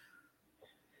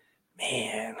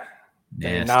 Man.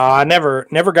 Nasty. No, I never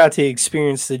got to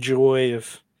experience the joy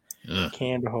of Ugh.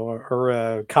 Kandahar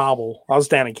or Kabul. I was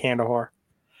down in Kandahar.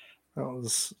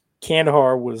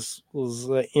 Kandahar was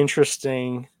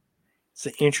interesting. It's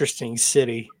an interesting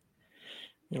city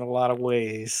in a lot of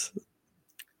ways,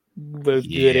 both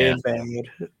good and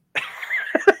bad.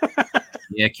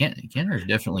 Yeah, Kandahar is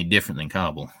definitely different than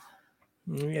Kabul.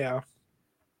 Yeah.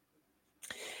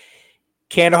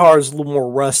 Kandahar is a little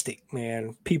more rustic,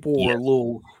 man. People were a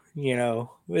little,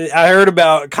 I heard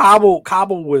about Kabul.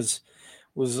 Kabul was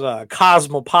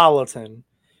cosmopolitan,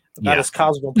 about as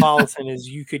cosmopolitan as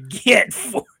you could get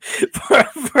for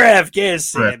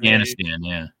Afghanistan. For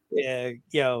Afghanistan, yeah.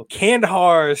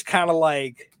 Kandahar is kind of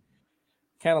like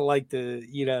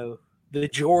the the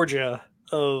Georgia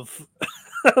of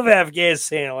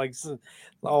Afghanistan, like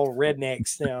all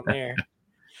rednecks down there.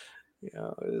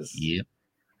 Yep.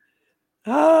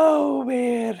 Oh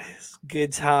man, it's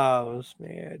good times,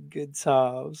 man. Good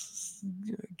times.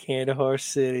 Kandahar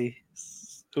City.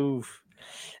 Oof.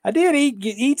 I did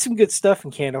eat some good stuff in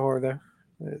Kandahar though.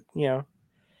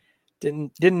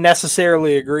 Didn't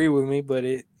necessarily agree with me, but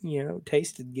it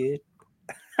tasted good.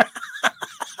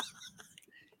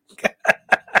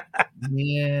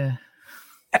 Yeah.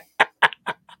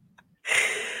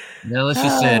 Now let's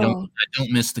just say I don't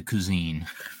miss the cuisine.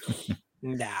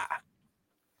 Nah,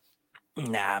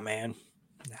 man.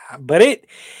 Nah. But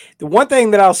the one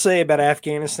thing that I'll say about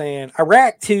Afghanistan,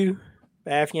 Iraq too,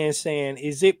 Afghanistan,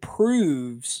 is it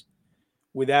proves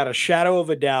without a shadow of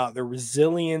a doubt the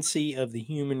resiliency of the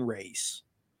human race.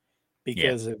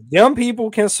 Because if them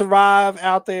people can survive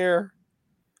out there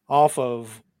off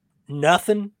of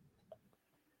nothing,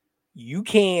 you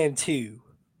can too.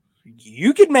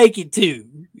 You can make it too.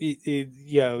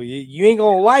 You ain't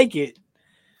gonna like it,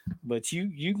 but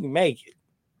you can make it.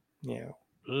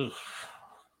 Ugh.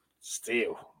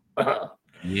 Still.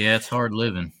 Yeah, it's hard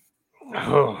living.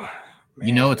 Oh,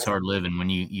 man. It's hard living when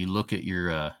you look at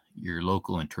your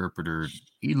local interpreter.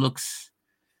 He looks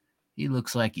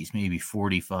like he's maybe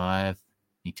 45.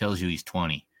 He tells you he's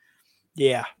 20.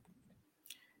 Yeah.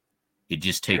 It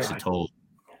just takes a toll.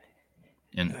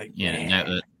 And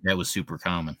that was super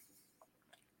common.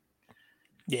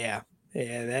 Yeah.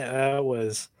 Yeah, that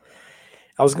was.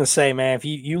 I was gonna say, man, if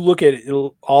you look at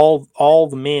all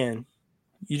the men,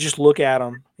 you just look at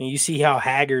them and you see how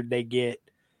haggard they get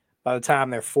by the time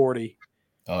they're 40.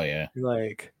 Oh yeah. You're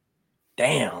like,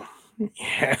 damn.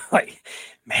 Yeah, like,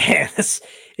 man,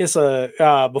 it's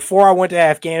a before I went to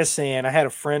Afghanistan, I had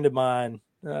a friend of mine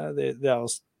that I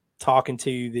was talking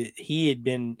to that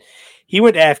he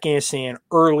went to Afghanistan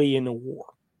early in the war,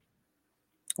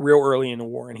 real early in the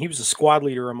war, and he was a squad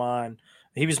leader of mine.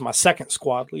 He was my second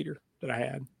squad leader that I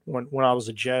had when I was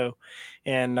a Joe,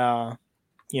 and I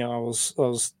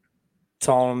was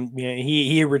telling him,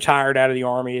 he retired out of the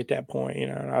Army at that point.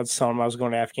 I was telling him I was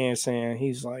going to Afghanistan.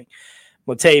 He's like,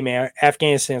 "Well, tell you, man,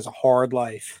 Afghanistan's a hard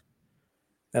life.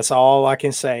 That's all I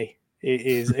can say.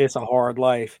 It's a hard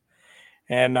life."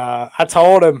 And I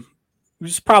told him, it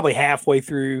was probably halfway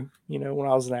through, when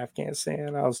I was in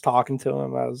Afghanistan, I was talking to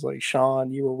him. I was like,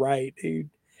 "Sean, you were right,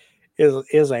 dude. It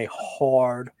is a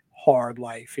hard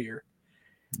life here.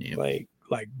 Yep.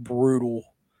 Like brutal,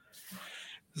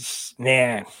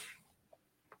 man."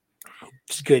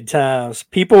 It's good times.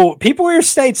 People here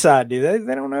stateside, dude.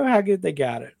 They don't know how good they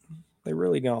got it. They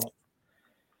really don't.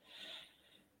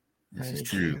 This is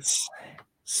true.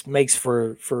 This makes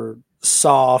for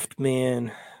soft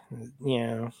men, you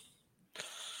know.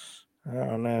 I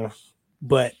don't know,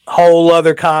 but whole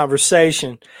other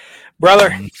conversation,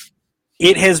 brother.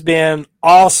 It has been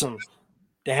awesome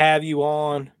to have you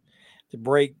on to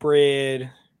break bread.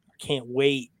 I can't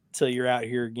wait till you're out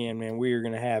here again, man. We are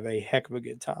going to have a heck of a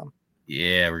good time.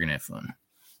 Yeah, we're going to have fun.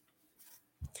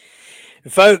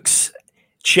 And folks,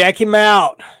 check him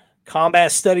out.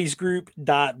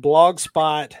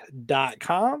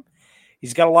 combatstudiesgroup.blogspot.com.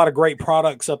 He's got a lot of great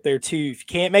products up there too. If you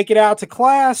can't make it out to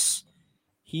class,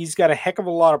 he's got a heck of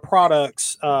a lot of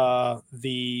products.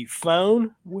 The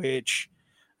phone, which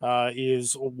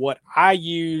is what I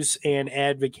use and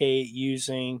advocate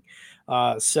using.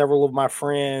 Several of my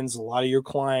friends, a lot of your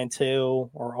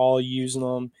clientele are all using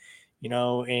them, you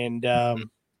know, and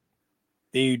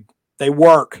dude, they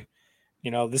work. You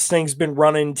know, this thing's been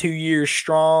running 2 years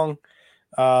strong.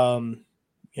 You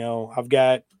know,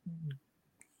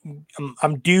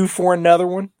 I'm due for another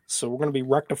one, so we're going to be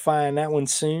rectifying that one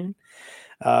soon.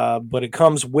 But it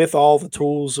comes with all the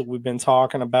tools that we've been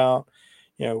talking about.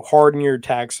 You know, harden your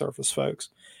attack surface, folks.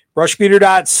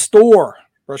 Brushbeater.store.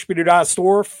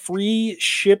 Brushbeater.store, free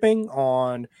shipping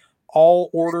on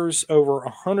all orders over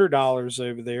 $100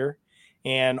 over there.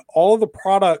 And all of the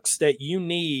products that you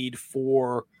need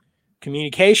for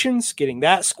communications, getting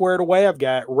that squared away. I've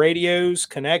got radios,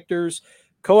 connectors,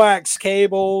 coax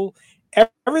cable,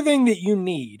 everything that you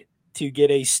need to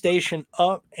get a station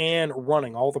up and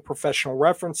running. All the professional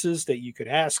references that you could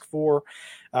ask for.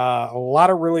 A lot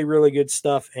of really, really good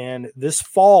stuff. And this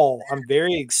fall, I'm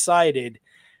very excited.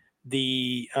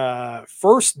 The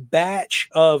first batch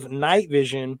of night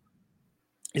vision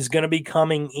is going to be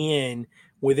coming in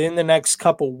within the next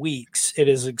couple weeks. It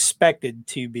is expected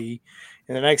to be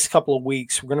in the next couple of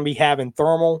weeks. We're going to be having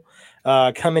thermal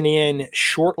coming in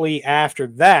shortly after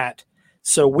that.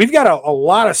 So we've got a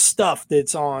lot of stuff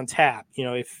that's on tap. You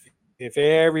know, if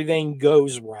everything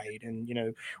goes right, and you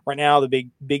know, right now the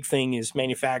big thing is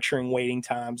manufacturing waiting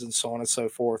times and so on and so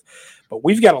forth. But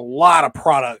we've got a lot of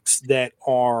products that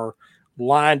are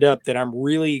lined up that I'm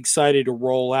really excited to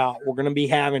roll out. We're going to be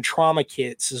having trauma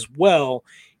kits as well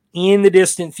in the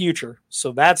distant future.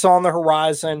 So that's on the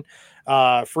horizon.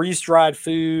 Freeze-dried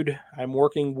food. I'm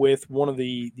working with one of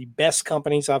the best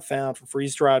companies I've found for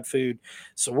freeze-dried food.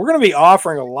 So we're going to be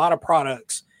offering a lot of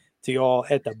products to y'all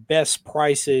at the best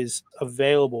prices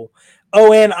available.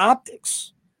 Oh, and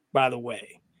optics, by the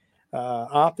way.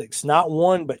 Optics, not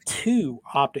one, but two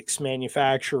optics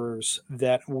manufacturers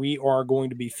that we are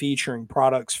going to be featuring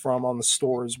products from on the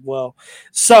store as well.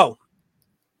 So,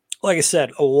 like I said,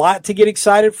 a lot to get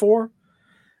excited for.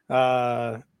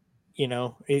 You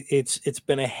know, it's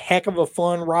been a heck of a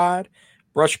fun ride.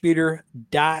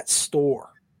 Brushbeater.store.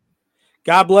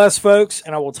 God bless, folks,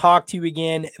 and I will talk to you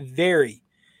again very,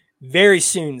 very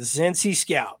soon. Zency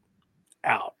Scout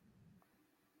out.